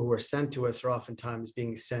that people who are sent to us are oftentimes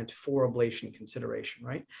being sent for ablation consideration,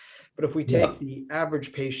 right? But if we take the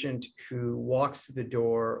average patient who walks through the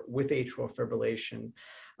door with atrial fibrillation,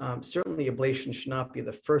 certainly ablation should not be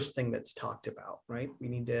the first thing that's talked about, right? We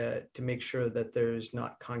need to make sure that there's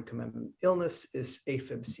not concomitant illness. Is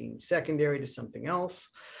AFib seen secondary to something else?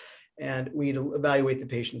 And we need to evaluate the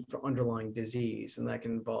patient for underlying disease, and that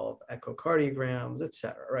can involve echocardiograms, et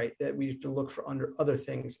cetera, right? That we have to look for other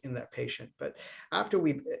things in that patient. But after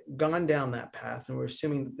we've gone down that path, and we're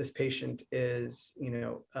assuming that this patient is,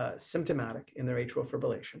 symptomatic in their atrial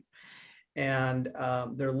fibrillation, and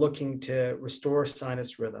they're looking to restore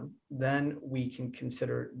sinus rhythm, then we can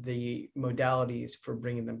consider the modalities for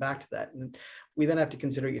bringing them back to that. And we then have to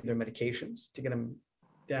consider either medications to get them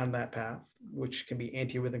down that path, which can be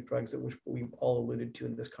antiarrhythmic drugs, which we've all alluded to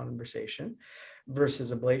in this conversation,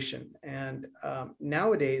 versus ablation. And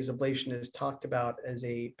nowadays, ablation is talked about as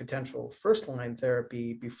a potential first-line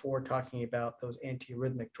therapy before talking about those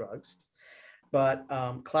antiarrhythmic drugs. But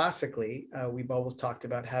classically, we've always talked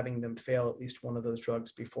about having them fail at least one of those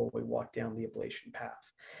drugs before we walk down the ablation path.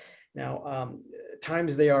 Now,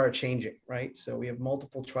 times they are changing, right? So we have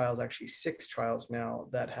multiple trials, actually 6 trials now,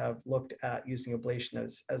 that have looked at using ablation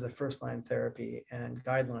as a first-line therapy, and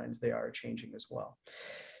guidelines, they are changing as well.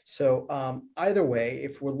 So either way,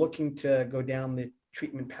 if we're looking to go down the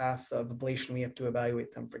treatment path of ablation, we have to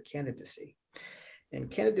evaluate them for candidacy. And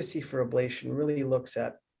candidacy for ablation really looks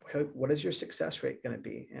at what is your success rate going to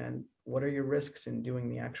be, and what are your risks in doing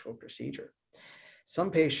the actual procedure. Some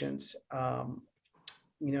patients,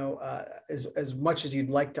 as much as you'd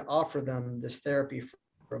like to offer them this therapy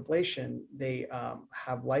for ablation, they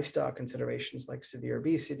have lifestyle considerations like severe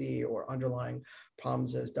obesity or underlying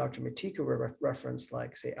problems, as Dr. Mitiku referenced,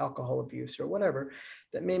 like say alcohol abuse or whatever,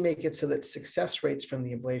 that may make it so that success rates from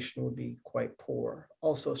the ablation would be quite poor.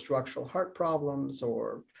 Also, structural heart problems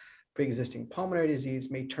or pre-existing pulmonary disease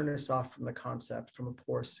may turn us off from the concept from a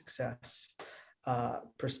poor success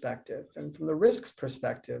perspective. And from the risks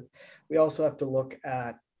perspective, we also have to look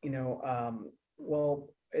at, well,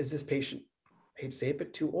 is this patient, I hate to say it,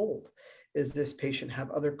 but too old? Is this patient have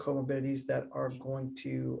other comorbidities that are going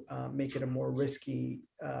to make it a more risky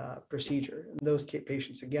procedure? In those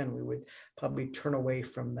patients, again, we would probably turn away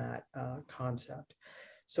from that concept.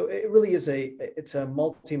 So it really is it's a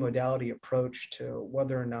multimodality approach to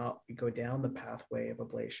whether or not we go down the pathway of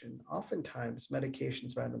ablation. Oftentimes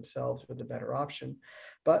medications by themselves are the better option,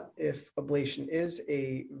 but if ablation is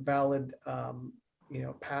a valid,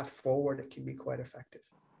 path forward, it can be quite effective.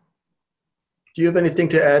 Do you have anything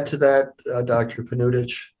to add to that, Dr.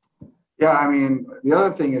 Panutich? Yeah, I mean, the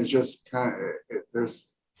other thing is just kind of, there's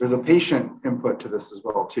a patient input to this as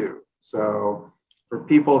well too. So for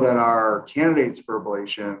people that are candidates for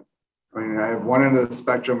ablation, I mean, I have one end of the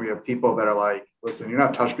spectrum. We have people that are like, listen, you're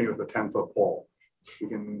not touching me with a 10-foot pole. You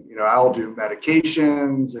can, I'll do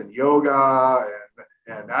medications and yoga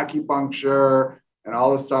and acupuncture and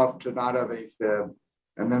all this stuff to not have AFib.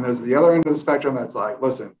 And then there's the other end of the spectrum that's like,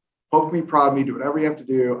 listen, poke me, prod me, do whatever you have to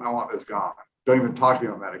do. I want this gone. Don't even talk to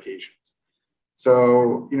me about medications.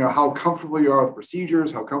 So, how comfortable you are with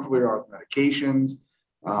procedures, how comfortable you are with medications,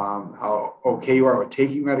 how okay you are with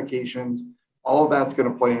taking medications, all of that's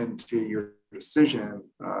going to play into your decision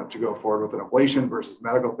to go forward with an ablation versus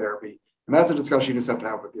medical therapy. And that's a discussion you just have to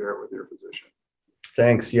have with your physician.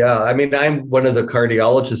 Thanks. Yeah. I mean, I'm one of the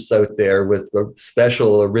cardiologists out there with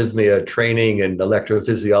special arrhythmia training and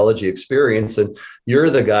electrophysiology experience. And you're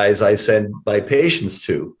the guys I send my patients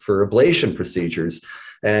to for ablation procedures.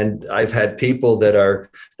 And I've had people they're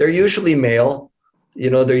usually male,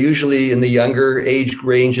 they're usually in the younger age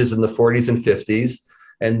ranges in the 40s and 50s,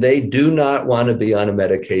 and they do not want to be on a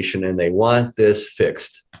medication and they want this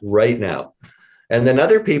fixed right now. And then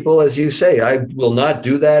other people, as you say, I will not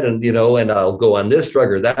do that. And, and I'll go on this drug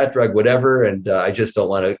or that drug, whatever. And I just don't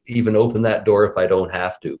want to even open that door if I don't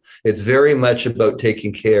have to. It's very much about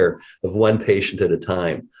taking care of one patient at a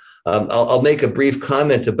time. I'll make a brief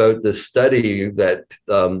comment about the study that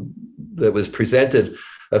was presented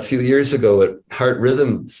a few years ago at Heart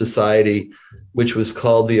Rhythm Society, which was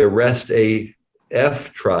called the Arrest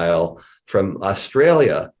AF trial from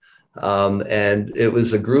Australia. And it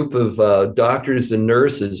was a group of doctors and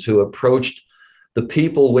nurses who approached the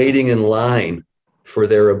people waiting in line for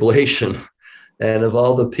their ablation. And of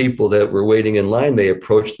all the people that were waiting in line, they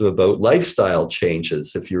approached them about lifestyle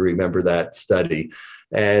changes, if you remember that study.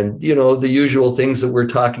 And, the usual things that we're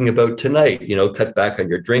talking about tonight, cut back on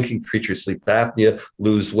your drinking, treat your sleep apnea,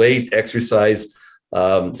 lose weight, exercise,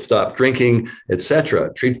 stop drinking,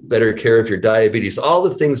 etc. Treat better care of your diabetes, all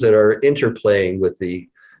the things that are interplaying with the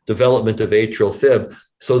development of atrial fib.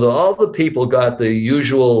 So all the people got the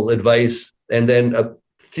usual advice, and then a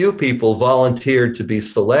few people volunteered to be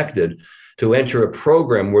selected to enter a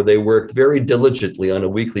program where they worked very diligently on a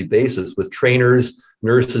weekly basis with trainers,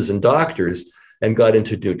 nurses, and doctors, and got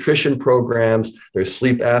into nutrition programs. Their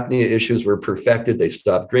sleep apnea issues were perfected. They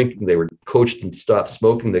stopped drinking. They were coached and stopped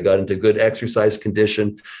smoking. They got into good exercise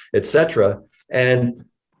condition, etc. And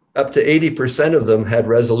up to 80% of them had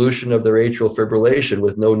resolution of their atrial fibrillation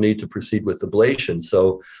with no need to proceed with ablation.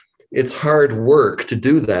 So it's hard work to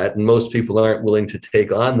do that, and most people aren't willing to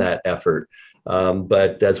take on that effort.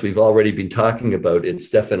 But as we've already been talking about, it's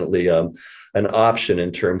definitely an option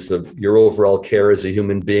in terms of your overall care as a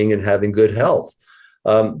human being and having good health.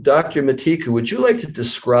 Dr. Mitiku, would you like to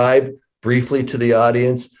describe briefly to the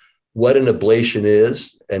audience what an ablation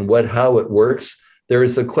is and how it works? There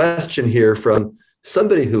is a question here from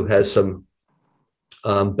somebody who has some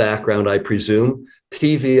background, I presume.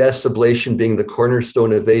 PVS ablation being the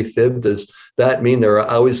cornerstone of AFib, does that mean there are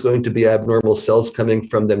always going to be abnormal cells coming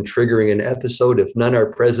from them triggering an episode? If none are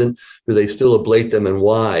present, do they still ablate them, and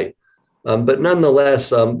why? But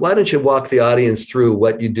nonetheless, why don't you walk the audience through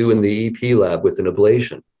what you do in the EP lab with an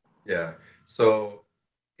ablation? Yeah, so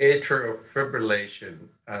atrial fibrillation,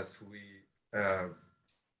 as we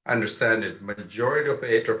understand it, majority of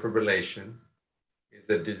atrial fibrillation is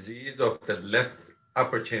a disease of the left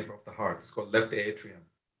upper chamber of the heart. It's called left atrium.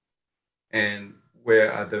 And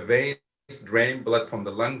where the veins drain blood from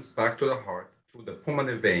the lungs back to the heart through the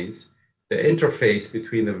pulmonary veins, the interface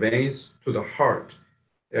between the veins to the heart,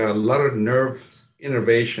 there are a lot of nerves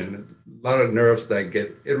innervation, a lot of nerves that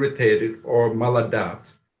get irritated or maladapt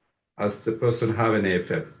as the person having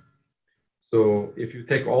AFib. So if you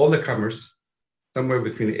take all the comers, somewhere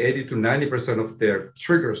between 80 to 90% of their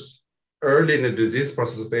triggers early in the disease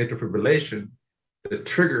process of atrial fibrillation, the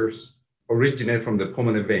triggers originate from the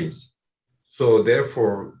pulmonary veins. So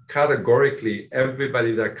therefore, categorically,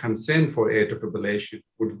 everybody that comes in for atrial fibrillation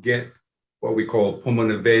would get what we call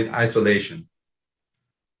pulmonary vein isolation.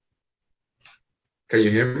 Can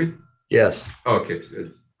you hear me? Yes. Okay.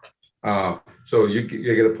 So you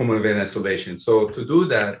get a pulmonary vein isolation. So to do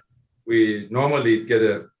that, we normally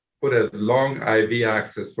put a long IV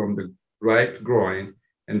access from the right groin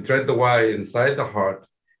and thread the wire inside the heart,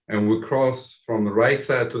 and we cross from the right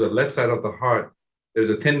side to the left side of the heart. There's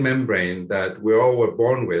a thin membrane that we all were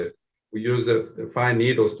born with. We use the fine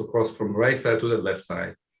needles to cross from the right side to the left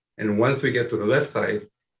side. And once we get to the left side,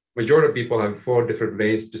 majority of people have 4 different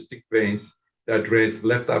veins, distinct veins, that drains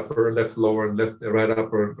left upper, left lower, right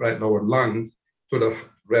upper, right lower lungs to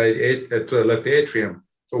the left atrium.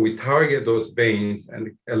 So we target those veins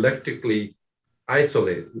and electrically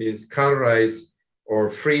isolate, means cauterize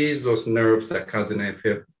or freeze those nerves that cause an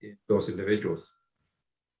AFib in those individuals.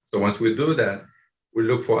 So once we do that, we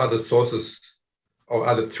look for other sources or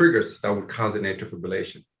other triggers that would cause an atrial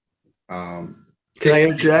fibrillation. Can I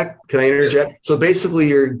interject? Yes. So basically,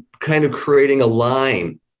 you're kind of creating a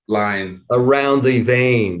line around the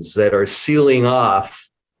veins that are sealing off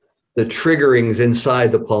the triggerings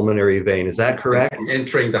inside the pulmonary vein. Is that correct?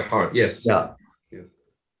 Entering the heart, yes. Yeah. Yes.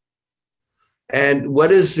 And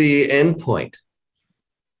what is the endpoint?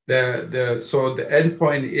 So the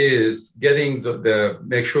endpoint is getting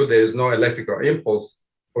make sure there's no electrical impulse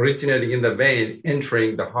originating in the vein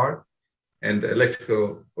entering the heart, and the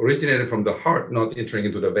electrical originating from the heart not entering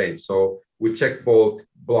into the vein. So we check both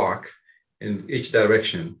block in each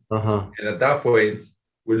direction. And at that point,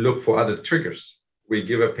 we look for other triggers. We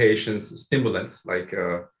give a patient stimulants like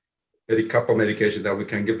a couple medication that we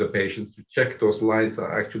can give the patients to check those lines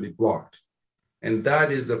are actually blocked. And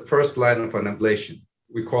that is the first line of an ablation.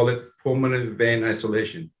 We call it pulmonary vein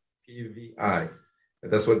isolation, PVI.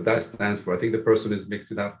 That's what that stands for. I think the person is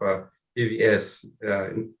mixing up PVS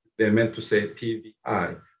they're meant to say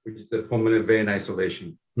PVI, which is the pulmonary vein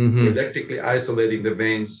isolation. Mhm. We're electrically isolating the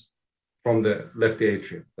veins from the left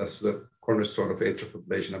atrium. That's the cornerstone of atrial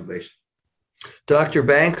fibrillation ablation. Dr.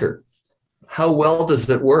 Banker, how well does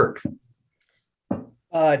it work?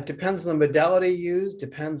 Depends on the modality used,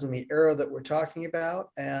 depends on the era that we're talking about.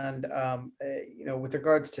 And, with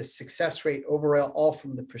regards to success rate overall, all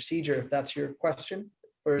from the procedure, if that's your question,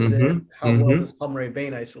 or is it how well does pulmonary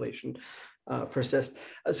vein isolation persist?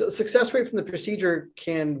 So success rate from the procedure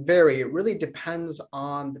can vary. It really depends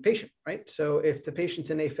on the patient, right? So if the patient's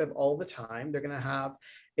in AFib all the time, they're going to have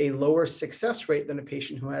a lower success rate than a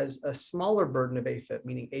patient who has a smaller burden of AFib,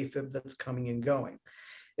 meaning AFib that's coming and going.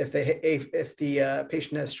 If the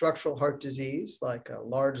patient has structural heart disease, like a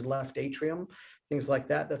large left atrium, things like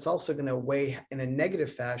that, that's also going to weigh in a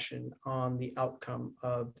negative fashion on the outcome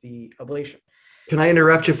of the ablation. Can I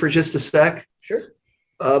interrupt you for just a sec? Sure.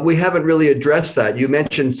 We haven't really addressed that. You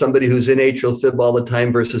mentioned somebody who's in atrial fib all the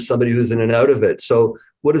time versus somebody who's in and out of it. So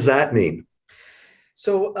what does that mean?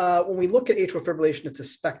 So when we look at atrial fibrillation, it's a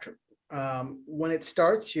spectrum. When it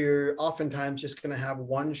starts, you're oftentimes just going to have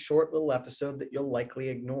one short little episode that you'll likely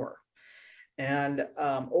ignore. And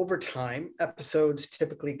over time, episodes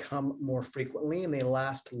typically come more frequently and they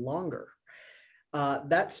last longer.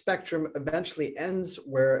 That spectrum eventually ends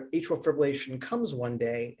where atrial fibrillation comes one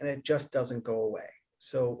day and it just doesn't go away.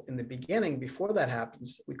 So in the beginning, before that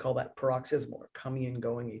happens, we call that paroxysmal or coming and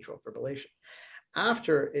going atrial fibrillation.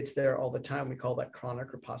 After it's there all the time, we call that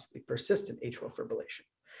chronic or possibly persistent atrial fibrillation.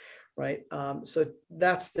 Right. So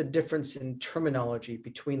that's the difference in terminology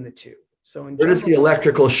between the two. So where does the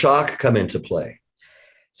electrical shock come into play?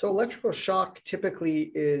 So electrical shock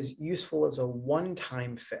typically is useful as a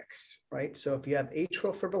one-time fix, right? So if you have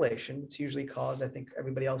atrial fibrillation, it's usually caused, I think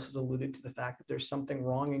everybody else has alluded to the fact that there's something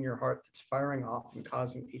wrong in your heart that's firing off and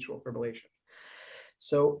causing atrial fibrillation.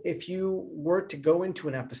 So if you were to go into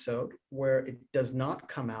an episode where it does not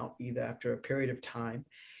come out either after a period of time,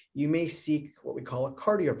 you may seek what we call a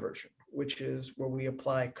cardioversion, which is where we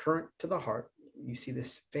apply current to the heart. You see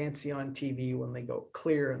this fancy on TV when they go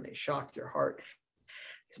clear and they shock your heart.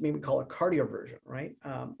 It's something we call a cardioversion, right?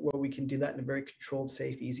 Where we can do that in a very controlled,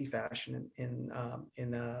 safe, easy fashion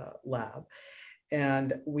in a lab.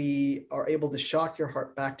 And we are able to shock your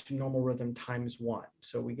heart back to normal rhythm ×1.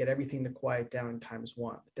 So we get everything to quiet down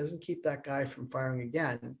 ×1. It doesn't keep that guy from firing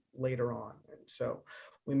again later on. And so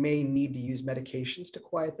we may need to use medications to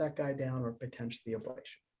quiet that guy down or potentially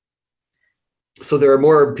ablation. So there are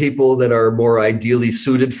more people that are more ideally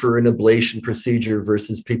suited for an ablation procedure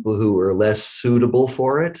versus people who are less suitable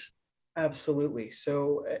for it? Absolutely.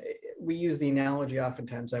 So we use the analogy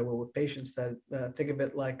oftentimes, I will, with patients that think of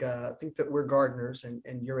it like, think that we're gardeners and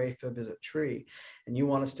your AFib is a tree and you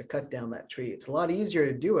want us to cut down that tree. It's a lot easier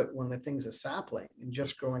to do it when the thing's a sapling and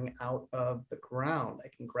just growing out of the ground. I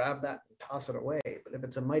can grab that and toss it away. But if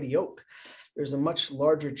it's a mighty oak, there's a much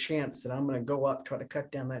larger chance that I'm going to go up, try to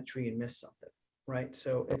cut down that tree and miss something, right?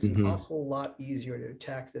 So it's an awful lot easier to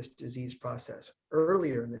attack this disease process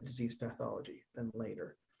earlier in the disease pathology than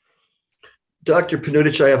later. Dr.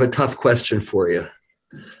 Panutich, I have a tough question for you.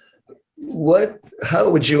 How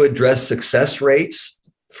would you address success rates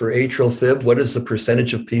for atrial fib? What is the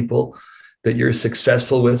percentage of people that you're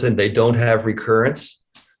successful with and they don't have recurrence?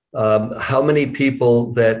 How many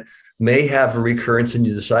people that may have a recurrence and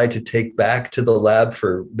you decide to take back to the lab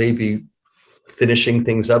for maybe finishing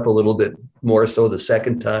things up a little bit more so the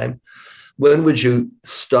second time? When would you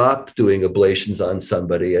stop doing ablations on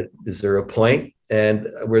somebody? Is there a point? And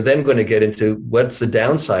we're then going to get into what's the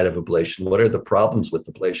downside of ablation? What are the problems with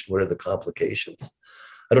ablation? What are the complications?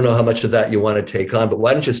 I don't know how much of that you want to take on, but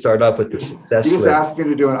why don't you start off with the success rate? You just asked me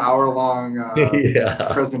to do an hour-long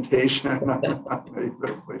presentation on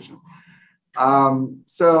ablation.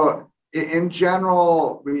 So in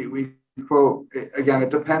general, we quote, again, it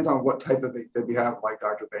depends on what type of AFib you have, like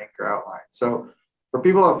Dr. Banker outlined. So for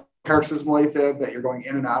people who have paroxysmal AFib, that you're going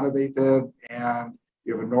in and out of AFib, and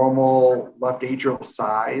you have a normal left atrial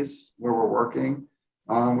size where we're working,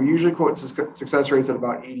 we usually quote success rates at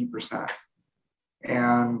about 80%.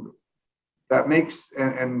 And that makes,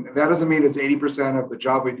 and that doesn't mean it's 80% of the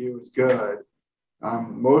job we do is good.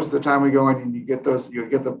 Most of the time we go in and you get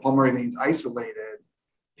the pulmonary veins isolated,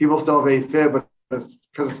 people still have AFib, but it's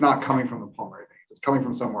because it's not coming from the pulmonary veins, it's coming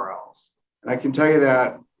from somewhere else. And I can tell you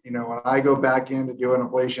that, when I go back in to do an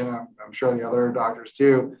ablation, I'm sure the other doctors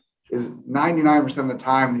too, is 99% of the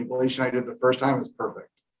time, the ablation I did the first time is perfect.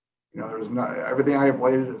 There's not, everything I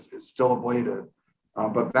ablated is still ablated.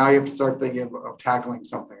 But now you have to start thinking of tackling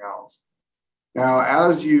something else. Now,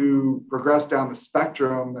 as you progress down the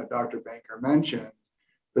spectrum that Dr. Banker mentioned,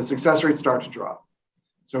 the success rates start to drop.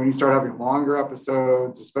 So when you start having longer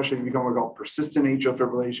episodes, especially if you become what we call persistent atrial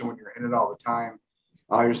fibrillation, when you're in it all the time,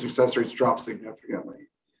 your success rates drop significantly.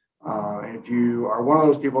 And if you are one of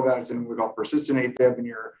those people that is in what we call persistent AFib and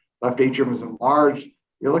your left atrium is enlarged,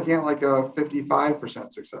 you're looking at like a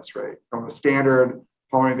 55% success rate from a standard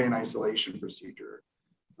pulmonary vein isolation procedure.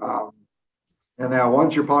 And now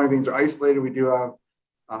once your pulmonary veins are isolated, we do have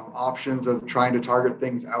options of trying to target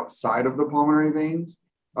things outside of the pulmonary veins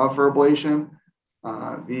for ablation.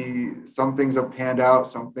 Some things have panned out,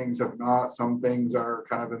 some things have not, some things are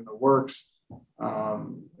kind of in the works.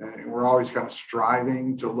 And we're always kind of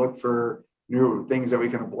striving to look for new things that we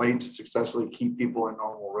can ablate to successfully keep people in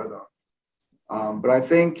normal rhythm. But I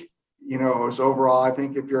think, so overall, I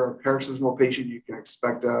think if you're a paroxysmal patient, you can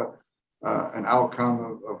expect an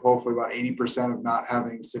outcome of hopefully about 80% of not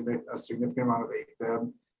having a significant amount of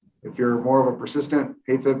AFib. If you're more of a persistent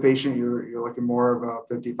AFib patient, you're looking more of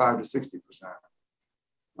a 55 to 60%.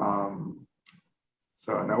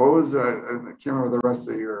 So now what was, I can't remember the rest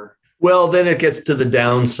of your. Well, then it gets to the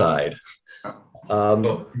downside.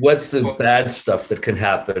 What's the bad stuff that can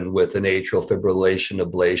happen with an atrial fibrillation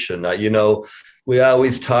ablation? We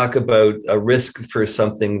always talk about a risk for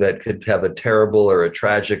something that could have a terrible or a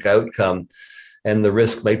tragic outcome. And the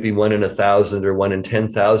risk might be 1 in 1,000 or 1 in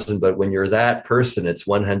 10,000. But when you're that person, it's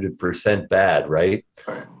 100% bad, right?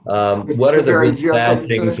 What are the really bad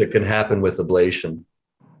things that can happen with ablation?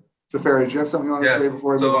 Teferi, do you have something you want to say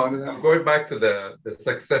before we move on to that? I'm going back to the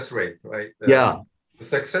success rate, right? The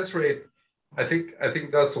success rate, I think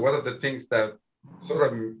that's one of the things that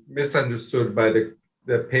sort of misunderstood by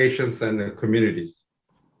the patients and the communities.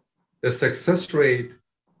 The success rate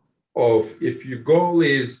of, if your goal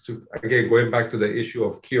is to, again, going back to the issue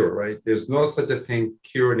of cure, right? There's no such a thing,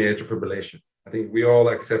 cure in atrial fibrillation. I think we all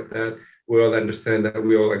accept that. We all understand that.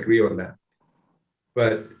 We all agree on that.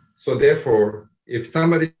 But so therefore, if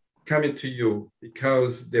somebody coming to you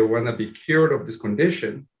because they want to be cured of this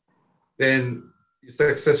condition, then your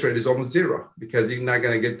success rate is almost zero because you're not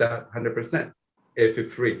going to get that 100%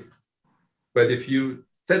 AFib free. But if you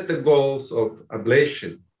set the goals of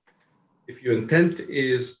ablation, if your intent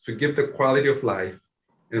is to give the quality of life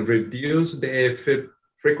and reduce the AFib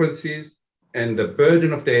frequencies and the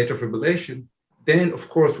burden of the atrial fibrillation, then of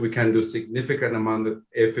course we can do significant amount of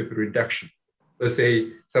AFib reduction. Let's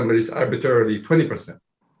say somebody's arbitrarily 20%.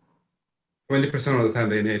 20% of the time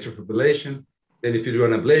they're in atrial fibrillation. Then if you do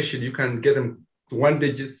an ablation, you can get them to 1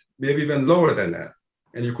 digit, maybe even lower than that.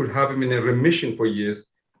 And you could have them in a remission for years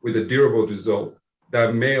with a durable result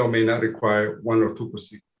that may or may not require 1 or 2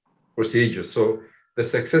 procedures. So the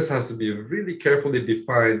success has to be really carefully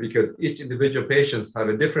defined because each individual patients have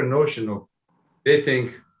a different notion of, they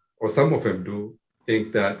think, or some of them do,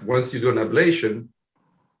 think that once you do an ablation,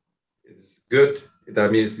 it's good.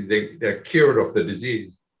 That means they're cured of the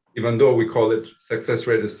disease. Even though we call it success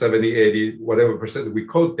rate is 70, 80, whatever percent we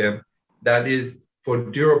quote them, that is for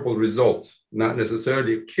durable results, not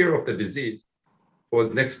necessarily a cure of the disease. For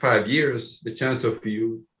the next 5 years, the chance of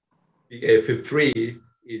you being AFib free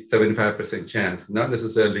is 75% chance, not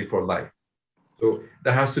necessarily for life. So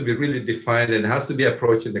that has to be really defined and has to be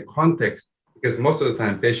approached in the context because most of the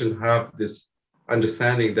time patients have this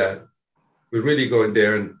understanding that we really go in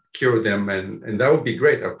there and cure them and that would be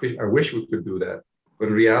great. I wish we could do that. But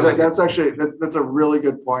in reality, that's a really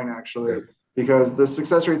good point actually, because the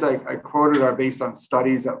success rates I quoted are based on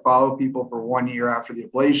studies that follow people for 1 year after the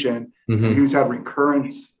ablation and who's had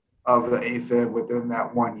recurrence of the AFib within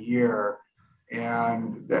that 1 year.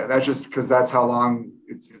 And that's just because that's how long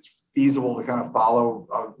it's feasible to kind of follow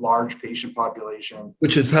a large patient population.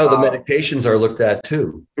 Which is how the medications are looked at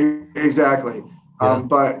too. Exactly. Yeah.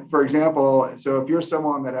 But for example, so if you're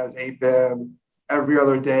someone that has AFib every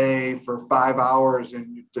other day for 5 hours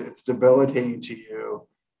and it's debilitating to you,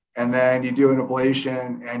 and then you do an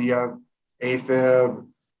ablation and you have AFib,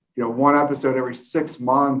 1 episode every 6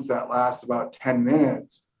 months that lasts about 10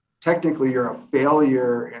 minutes, technically you're a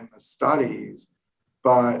failure in the studies,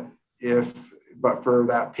 but for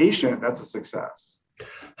that patient, that's a success.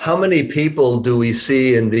 How many people do we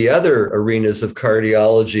see in the other arenas of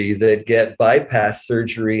cardiology that get bypass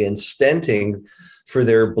surgery and stenting for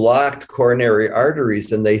their blocked coronary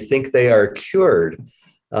arteries and they think they are cured?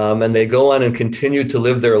 And they go on and continue to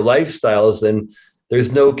live their lifestyles and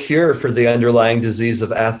there's no cure for the underlying disease of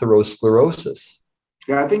atherosclerosis.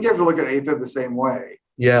 Yeah, I think you have to look at AFib the same way.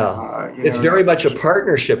 Yeah, it's very much a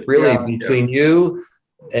partnership really between you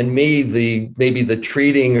and me, maybe the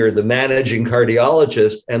treating or the managing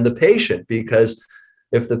cardiologist and the patient, because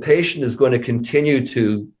if the patient is going to continue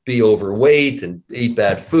to be overweight and eat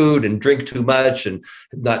bad food and drink too much and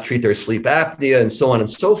not treat their sleep apnea and so on and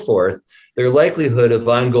so forth, their likelihood of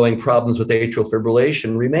ongoing problems with atrial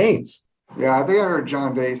fibrillation remains. Yeah, I think I heard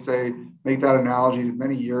John Day make that analogy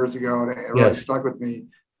many years ago, and it really stuck with me.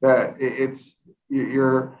 That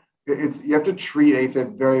you have to treat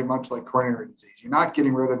AFib very much like coronary disease. You're not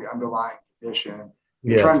getting rid of the underlying condition.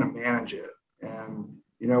 You're trying to manage it. And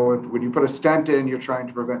when you put a stent in, you're trying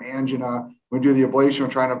to prevent angina. When you do the ablation, we're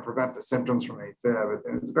trying to prevent the symptoms from AFib.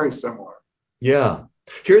 And it's very similar. Yeah.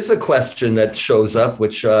 Here's a question that shows up,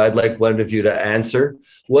 which I'd like one of you to answer.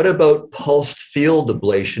 What about pulsed field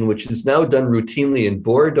ablation, which is now done routinely in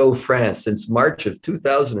Bordeaux, France, since March of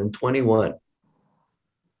 2021?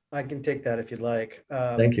 I can take that if you'd like.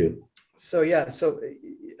 Thank you. So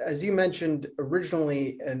as you mentioned,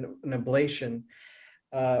 originally an ablation,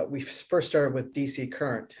 we first started with DC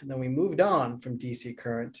current, and then we moved on from DC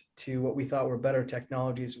current to what we thought were better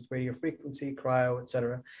technologies with radio frequency, cryo, et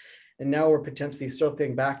cetera. And now we're potentially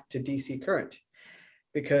circling back to DC current,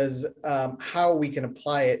 because how we can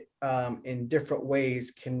apply it in different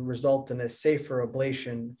ways can result in a safer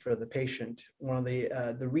ablation for the patient. One of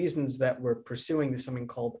the reasons that we're pursuing is something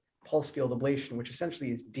called pulse field ablation, which essentially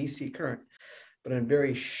is DC current, but in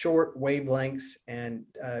very short wavelengths and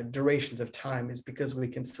durations of time, is because we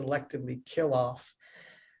can selectively kill off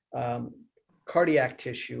cardiac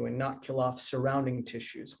tissue and not kill off surrounding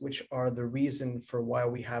tissues, which are the reason for why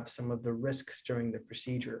we have some of the risks during the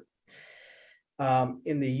procedure.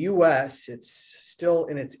 In the US, it's still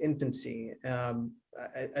in its infancy.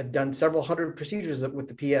 I've done several hundred procedures with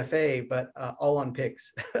the PFA, but all on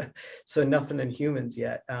pigs, so nothing in humans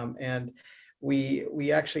yet. And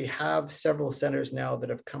we actually have several centers now that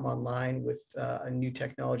have come online with a new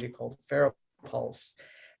technology called FARAPulse.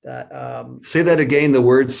 Say that again, the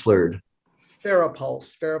word slurred.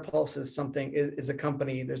 FARAPulse. FARAPulse is a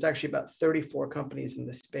company. There's actually about 34 companies in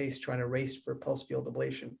this space trying to race for pulse field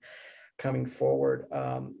ablation coming forward.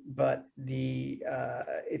 But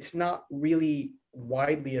it's not really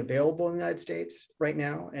widely available in the United States right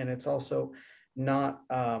now. And it's also not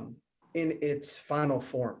in its final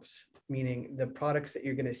forms, meaning the products that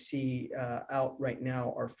you're going to see out right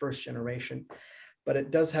now are first generation. But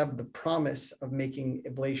it does have the promise of making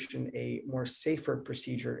ablation a more safer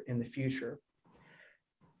procedure in the future.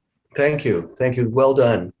 Thank you. Thank you. Well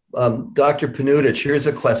done. Dr. Panutich, here's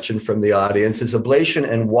a question from the audience. Is ablation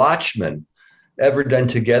and Watchman ever done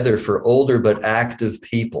together for older but active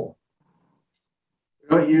people?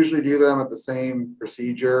 We don't usually do them at the same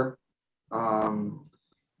procedure. Part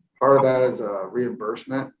of that is a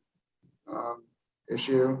reimbursement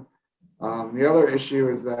issue. The other issue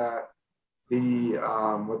is that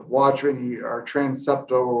with Watchman, our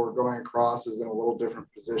transeptal we're going across is in a little different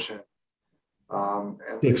position.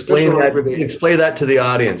 Explain that to the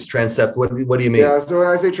audience. Transept, what do you mean? Yeah, so when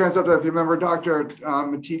I say transeptal, if you remember, Dr.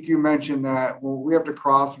 Mitiku mentioned that we have to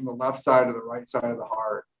cross from the left side to the right side of the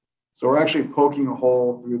heart. So we're actually poking a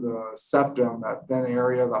hole through the septum, that thin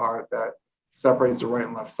area of the heart that separates the right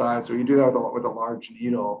and left side. So you do that with a large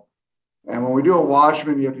needle. And when we do a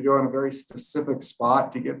Watchman, you have to do it in a very specific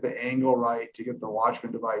spot to get the angle right, to get the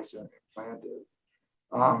Watchman device implanted.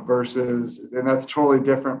 And that's totally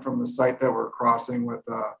different from the site that we're crossing with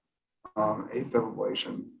AFib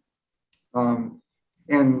ablation.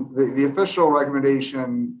 And the official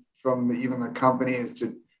recommendation from even the company is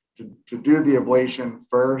to do the ablation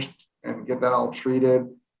first and get that all treated,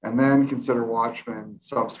 and then consider Watchman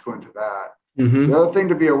subsequent to that. Mm-hmm. The other thing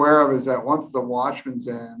to be aware of is that once the Watchman's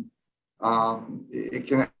in, it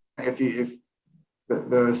can, if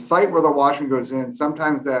the site where the Watchman goes in,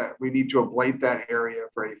 sometimes that we need to ablate that area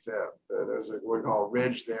for AFib. There's what we call a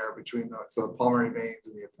ridge there between the pulmonary veins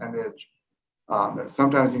and the appendage. That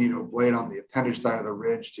sometimes you need to ablate on the appendage side of the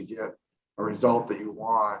ridge to get a result that you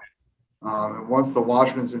want. And once the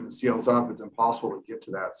Watchman's in and seals up, it's impossible to get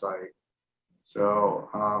to that site. So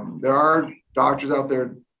there are doctors out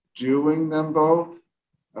there doing them both.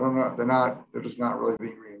 I don't know, they're just not really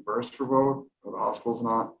being reimbursed for both, or the hospital's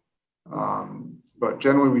not. But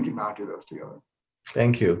generally we do not do those together.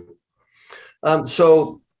 Thank you.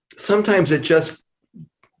 So sometimes it just,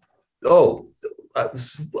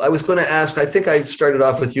 I was going to ask, I think I started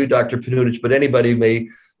off with you, Dr. Panutich, but anybody may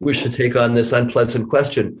wish to take on this unpleasant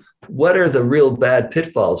question. What are the real bad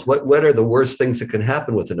pitfalls? What are the worst things that can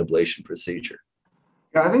happen with an ablation procedure?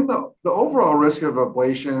 Yeah, I think the overall risk of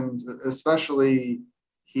ablations, especially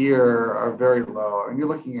here, are very low. And you're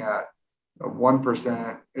looking at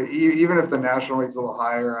 1%. Even if the national rate's a little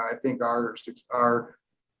higher, I think our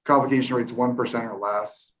complication rate's 1% or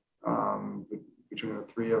less between the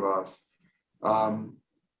three of us.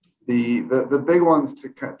 The big ones to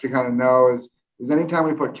kind of know is anytime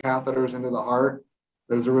we put catheters into the heart,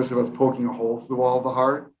 there's a risk of us poking a hole through the wall of the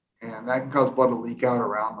heart. and that can cause blood to leak out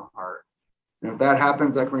around the heart. And if that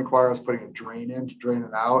happens, that can require us putting a drain in to drain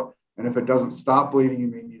it out. And if it doesn't stop bleeding, you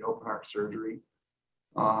may need open heart surgery.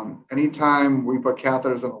 Anytime we put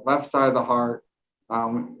catheters on the left side of the heart,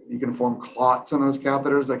 you can form clots on those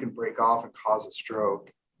catheters that can break off and cause a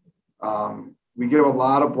stroke. We give a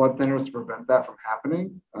lot of blood thinners to prevent that from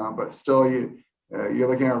happening, but still you're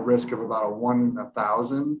looking at a risk of about a 1 in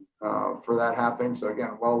 1,000 for that happening. So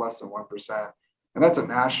again, well less than 1%. And that's a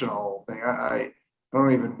national thing. I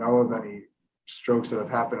don't even know of any strokes that have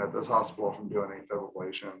happened at this hospital from doing AFib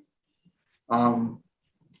ablations.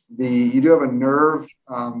 You do have a nerve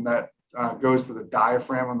that goes to the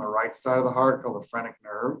diaphragm on the right side of the heart called the phrenic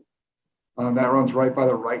nerve. That runs right by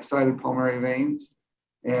the right-sided pulmonary veins.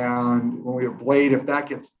 And when we ablate, if that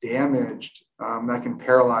gets damaged, that can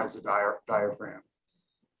paralyze the diaphragm.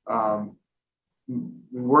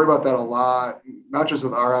 We worry about that a lot, not just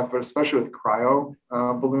with RF, but especially with cryo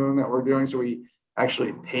balloon that we're doing. So we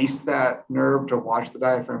actually pace that nerve to watch the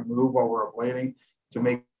diaphragm move while we're ablating to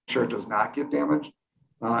make sure it does not get damaged.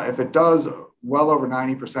 If it does, well over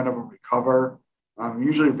 90% of them recover,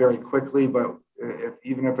 usually very quickly, but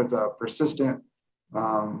even if it's a persistent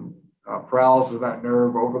paralysis of that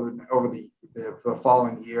nerve over the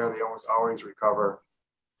following year, they almost always recover.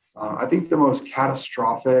 I think the most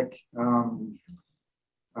catastrophic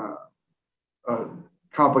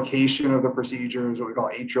complication of the procedure is what we call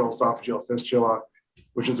atrial esophageal fistula,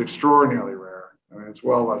 which is extraordinarily rare. I mean, it's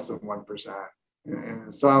well less than 1%. And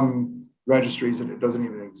in some registries, it doesn't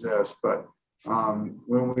even exist. But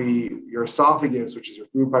your esophagus, which is your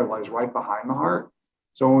food pipeline, is right behind the heart.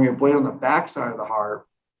 So when we ablate on the back side of the heart,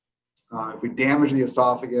 if we damage the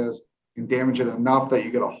esophagus and damage it enough that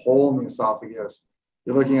you get a hole in the esophagus,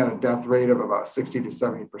 you're looking at a death rate of about 60 to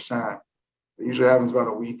 70%. It usually happens about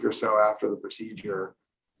a week or so after the procedure.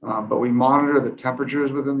 But we monitor the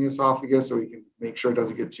temperatures within the esophagus so we can make sure it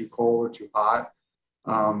doesn't get too cold or too hot,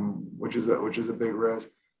 which is a big risk.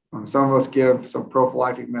 Some of us give some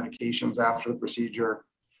prophylactic medications after the procedure.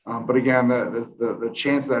 But again, the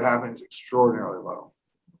chance of that happening is extraordinarily low.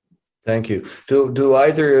 Thank you. Do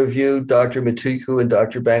either of you, Dr. Mitiku and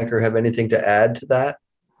Dr. Banker, have anything to add to that?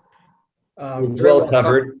 Well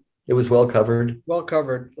covered. It was well covered. Well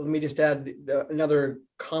covered. Let me just add another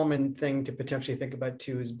common thing to potentially think about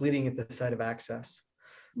too is bleeding at the site of access,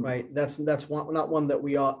 right? That's not one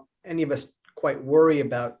that any of us quite worry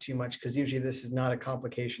about too much, because usually this is not a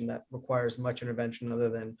complication that requires much intervention other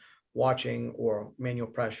than watching or manual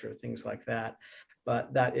pressure, things like that.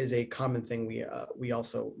 But that is a common thing we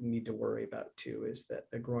also need to worry about too, is that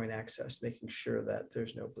the groin access, making sure that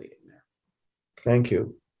there's no bleeding there. Thank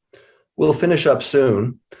you. We'll finish up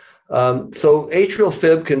soon. So atrial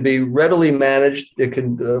fib can be readily managed. It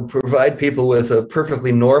can provide people with a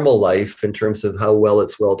perfectly normal life in terms of how well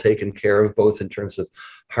it's taken care of, both in terms of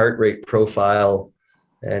heart rate profile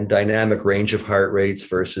and dynamic range of heart rates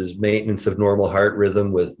versus maintenance of normal heart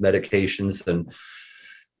rhythm with medications and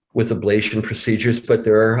with ablation procedures. But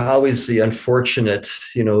there are always the unfortunate,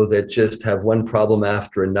 that just have one problem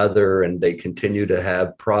after another, and they continue to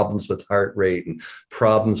have problems with heart rate and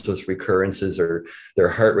problems with recurrences, or their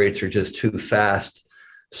heart rates are just too fast.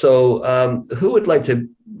 So who would like to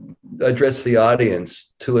address the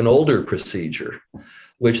audience to an older procedure,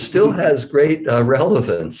 which still has great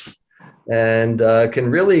relevance and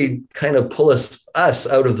can really kind of pull us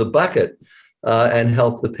out of the bucket and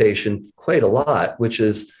help the patient quite a lot, which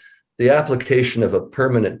is the application of a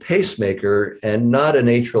permanent pacemaker, and not an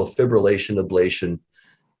atrial fibrillation ablation,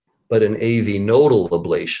 but an AV nodal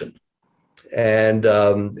ablation. And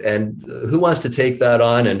who wants to take that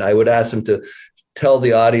on? And I would ask them to tell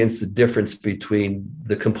the audience the difference between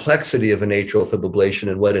the complexity of an atrial fibrillation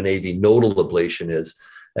and what an AV nodal ablation is,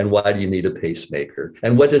 and why do you need a pacemaker?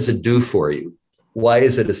 And what does it do for you? Why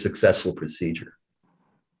is it a successful procedure?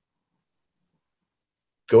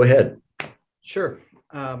 Go ahead. Sure.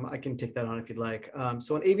 I can take that on if you'd like.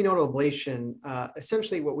 So an AV nodal ablation,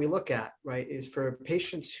 essentially what we look at, right, is for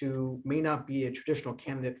patients who may not be a traditional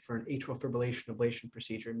candidate for an atrial fibrillation ablation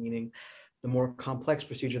procedure, meaning the more complex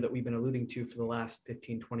procedure that we've been alluding to for the last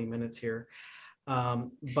 15, 20 minutes here,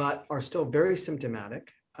 but are still very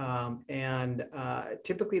symptomatic. And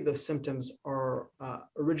typically those symptoms are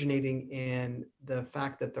originating in the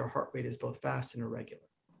fact that their heart rate is both fast and irregular.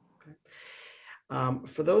 Okay.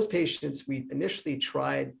 For those patients, we initially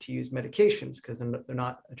tried to use medications because they're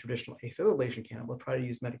not a traditional AFib ablation candidate. We'll try to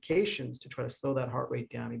use medications to try to slow that heart rate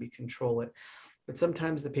down, maybe control it. But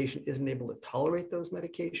sometimes the patient isn't able to tolerate those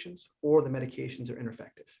medications, or the medications are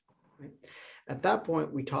ineffective. Right? At that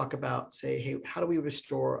point, we talk about, say, hey, how do we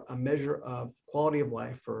restore a measure of quality of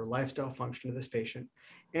life or lifestyle function to this patient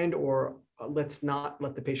and or let's not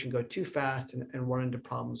let the patient go too fast and run into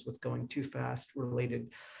problems with going too fast related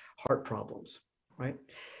heart problems, right?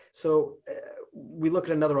 So we look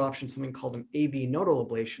at another option, something called an AV nodal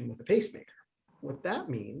ablation with a pacemaker. What that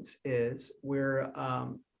means is we're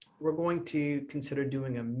going to consider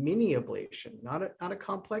doing a mini ablation, not a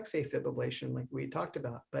complex AFib ablation like we talked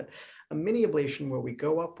about, but a mini ablation where we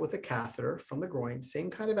go up with a catheter from the groin, same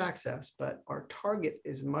kind of access, but our target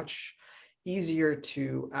is much easier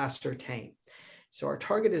to ascertain. So our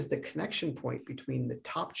target is the connection point between the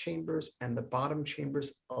top chambers and the bottom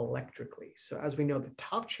chambers electrically. So as we know, the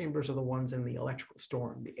top chambers are the ones in the electrical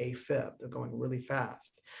storm, the AFib, they're going really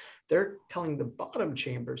fast. They're telling the bottom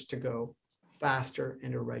chambers to go faster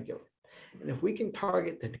and irregular. And if we can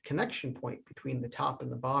target the connection point between the top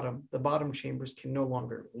and the bottom chambers can no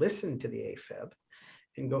longer listen to the AFib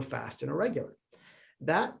and go fast and irregular.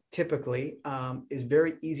 That typically is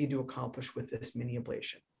very easy to accomplish with this mini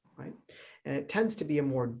ablation, right? And it tends to be a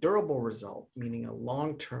more durable result, meaning a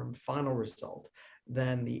long-term final result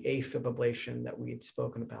than the AFib ablation that we had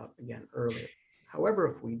spoken about again earlier. However,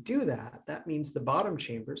 if we do that, that means the bottom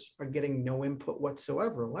chambers are getting no input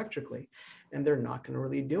whatsoever electrically, and they're not going to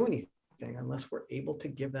really do anything unless we're able to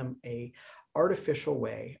give them an artificial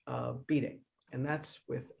way of beating. And that's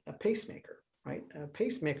with a pacemaker, right? A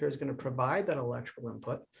pacemaker is going to provide that electrical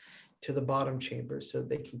input to the bottom chambers so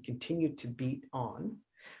they can continue to beat on,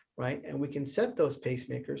 right? And we can set those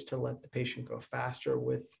pacemakers to let the patient go faster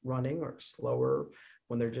with running or slower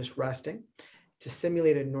when they're just resting to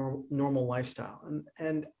simulate a normal lifestyle.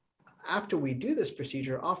 And after we do this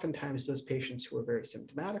procedure, oftentimes those patients who are very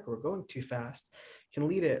symptomatic or going too fast can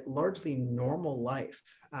lead a largely normal life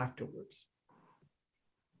afterwards.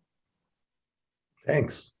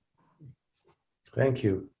 Thanks. Thank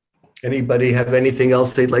you. Anybody have anything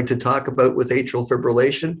else they'd like to talk about with atrial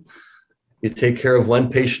fibrillation? You take care of one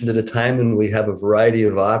patient at a time, and we have a variety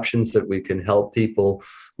of options that we can help people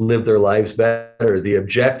live their lives better. The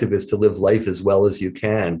objective is to live life as well as you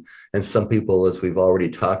can. And some people, as we've already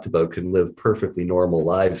talked about, can live perfectly normal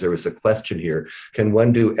lives. There was a question here. Can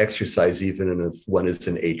one do exercise even if one is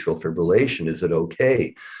in atrial fibrillation? Is it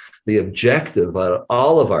okay? The objective on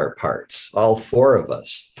all of our parts, all four of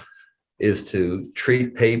us, is to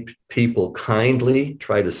treat people kindly,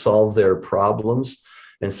 try to solve their problems,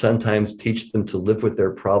 and sometimes teach them to live with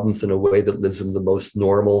their problems in a way that lives them the most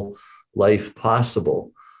normal life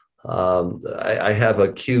possible. I have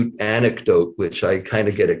a cute anecdote, which I kind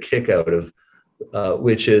of get a kick out of,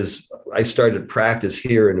 which is I started practice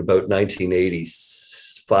here in about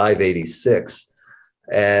 1985, 86,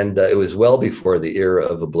 and it was well before the era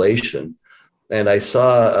of ablation. And I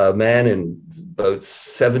saw a man in about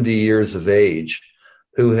 70 years of age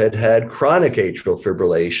who had had chronic atrial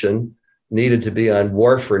fibrillation, needed to be on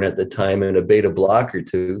warfarin at the time and a beta blocker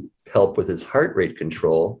to help with his heart rate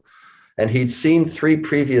control. And he'd seen 3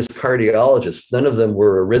 previous cardiologists. None of them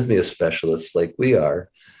were arrhythmia specialists like we are.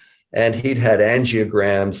 And he'd had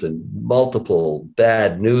angiograms and multiple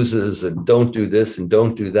bad newses and don't do this and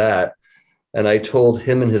don't do that. And I told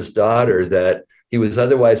him and his daughter that he was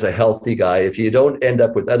otherwise a healthy guy. If you don't end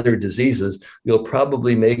up with other diseases, you'll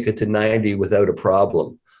probably make it to 90 without a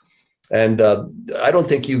problem. And I don't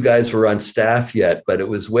think you guys were on staff yet, but it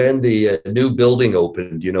was when the new building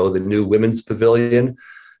opened, you know, the new women's pavilion.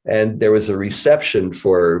 And there was a reception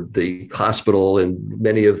for the hospital, and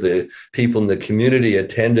many of the people in the community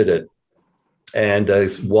attended it, and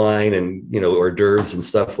wine and, you know, hors d'oeuvres and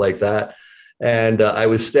stuff like that. And I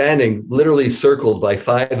was standing literally circled by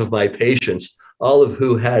 5 of my patients, all of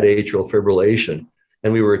who had atrial fibrillation.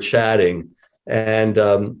 And we were chatting, and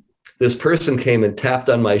this person came and tapped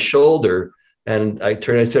on my shoulder, and I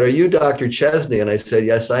turned, I said, "Are you Dr. Chesnie?" And I said,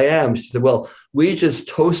 "Yes, I am." She said, "Well, we just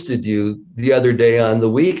toasted you the other day on the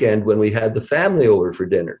weekend when we had the family over for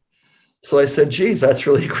dinner." So I said, "Geez, that's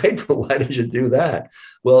really great, but why did you do that?"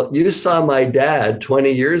 "Well, you saw my dad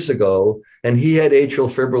 20 years ago, and he had atrial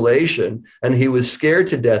fibrillation, and he was scared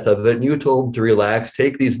to death of it, and you told him to relax,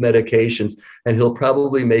 take these medications, and he'll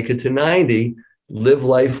probably make it to 90, live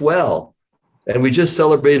life well. And we just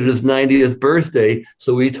celebrated his 90th birthday,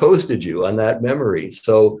 so we toasted you on that memory."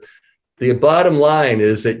 So the bottom line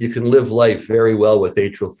is that you can live life very well with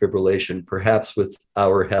atrial fibrillation, perhaps with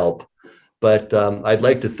our help. But I'd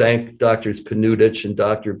like to thank Drs. Panutich and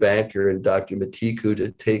Dr. Banker and Dr. Mitiku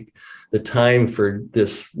to take the time for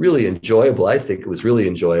this really enjoyable, I think it was really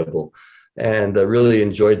enjoyable, and I really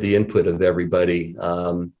enjoyed the input of everybody.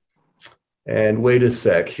 And wait a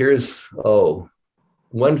sec, here's,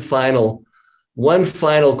 one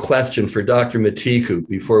final question for Dr. Mitiku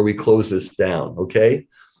before we close this down, okay?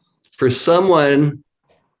 For someone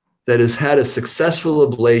that has had a successful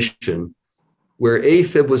ablation where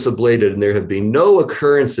AFib was ablated and there have been no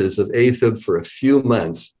occurrences of AFib for a few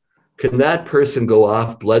months, can that person go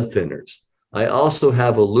off blood thinners? I also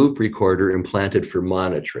have a loop recorder implanted for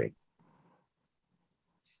monitoring.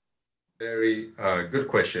 Very good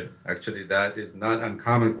question. Actually, that is not an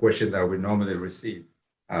uncommon question that we normally receive.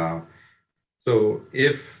 So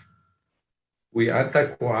if we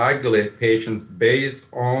anticoagulate patients based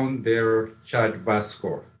on their CHA2DS2-VASc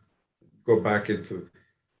score, go back into,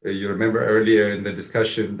 you remember earlier in the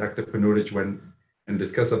discussion, Dr. Panutich went and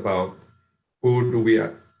discussed about who do we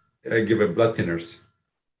give a blood thinners.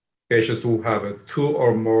 Patients who have a 2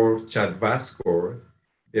 or more CHA2DS2-VASc score,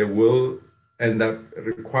 they will end up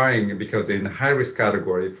requiring, because they're in a high-risk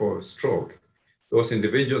category for stroke, those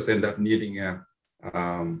individuals end up needing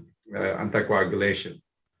anticoagulation.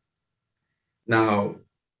 Now,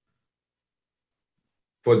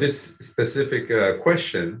 for this specific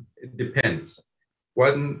question, it depends.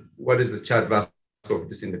 One, what is the CHA2DS2-VASc score of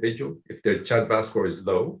this individual? If their CHA2DS2-VASc score is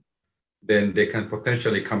low, then they can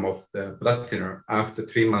potentially come off the blood thinner after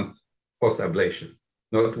 3 months post-ablation.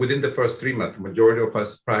 Not within the first 3 months. Majority of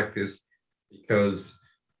us practice because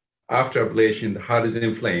after ablation, the heart is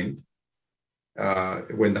inflamed.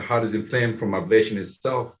 When the heart is inflamed from ablation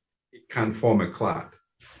itself, it can form a clot.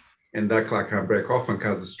 And that clot can break off and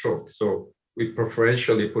cause a stroke. So we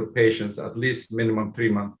preferentially put patients at least minimum 3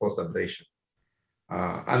 months post-ablation,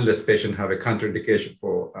 unless patients have a contraindication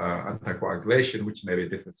for anticoagulation, which may be a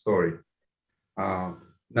different story.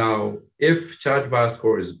 Now, if CHA2DS2-VASc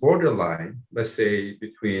score is borderline, let's say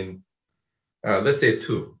between, let's say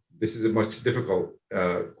 2, this is a much difficult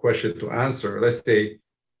question to answer. Let's say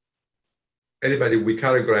anybody, we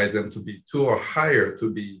categorize them to be 2 or higher to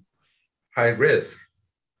be high risk,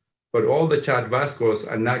 but all the CHA2DS2-VASc scores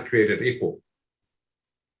are not created equal.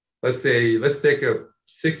 Let's say, let's take a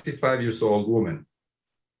 65-year-old woman.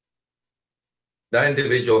 That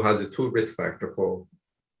individual has a 2 risk factor for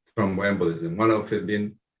thromboembolism, one of it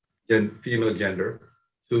being female gender,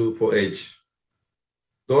 2 for age.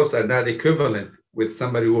 Those are not equivalent with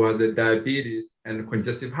somebody who has a diabetes and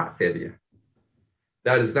congestive heart failure.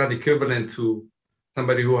 That is not equivalent to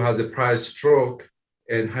somebody who has a prior stroke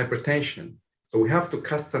and hypertension. So we have to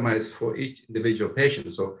customize for each individual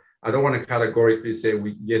patient. So I don't want to categorically say,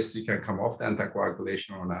 yes, you can come off the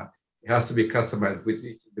anticoagulation or not. It has to be customized with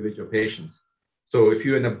each individual patient. So if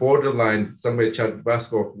you're in a borderline, somebody CHA2DS2-VASc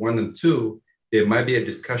score of 1 and 2, there might be a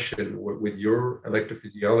discussion with your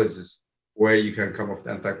electrophysiologist where you can come off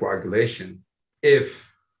the anticoagulation if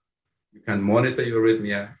you can monitor your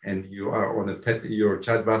arrhythmia and you are on your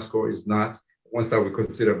CHA2DS2-VASc score is not ones that we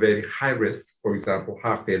consider very high risk, for example,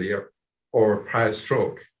 heart failure or prior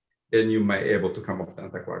stroke, then you might be able to come off the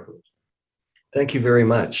anticoagulation. Thank you very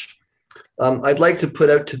much. I'd like to put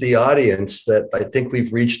out to the audience that I think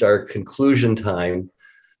we've reached our conclusion time,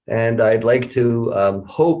 and I'd like to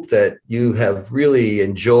hope that you have really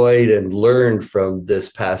enjoyed and learned from this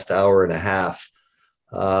past hour and a half.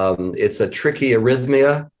 It's a tricky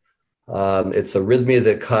arrhythmia. It's arrhythmia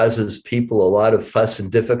that causes people a lot of fuss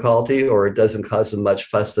and difficulty, or it doesn't cause them much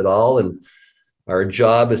fuss at all. And our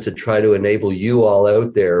job is to try to enable you all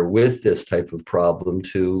out there with this type of problem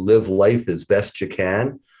to live life as best you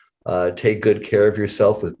can. Take good care of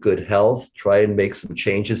yourself with good health. Try and make some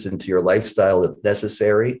changes into your lifestyle if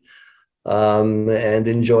necessary, and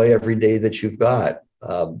enjoy every day that you've got.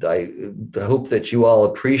 I hope that you all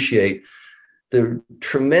appreciate the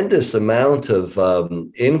tremendous amount of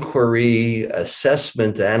inquiry,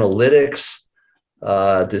 assessment, analytics,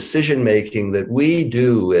 decision-making that we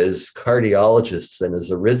do as cardiologists and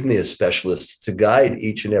as arrhythmia specialists to guide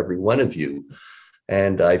each and every one of you.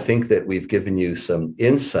 And I think that we've given you some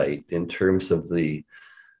insight in terms of the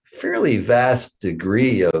fairly vast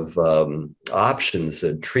degree of options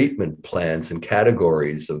and treatment plans and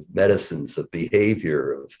categories of medicines, of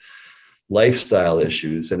behavior, of lifestyle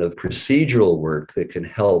issues, and of procedural work that can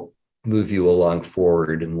help move you along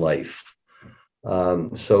forward in life.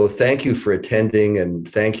 So thank you for attending, and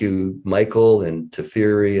thank you, Michael and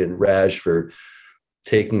Teferi and Raj, for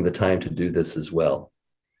taking the time to do this as well.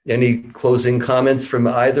 Any closing comments from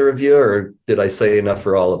either of you, or did I say enough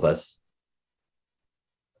for all of us?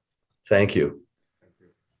 Thank you.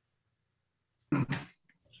 Thank you.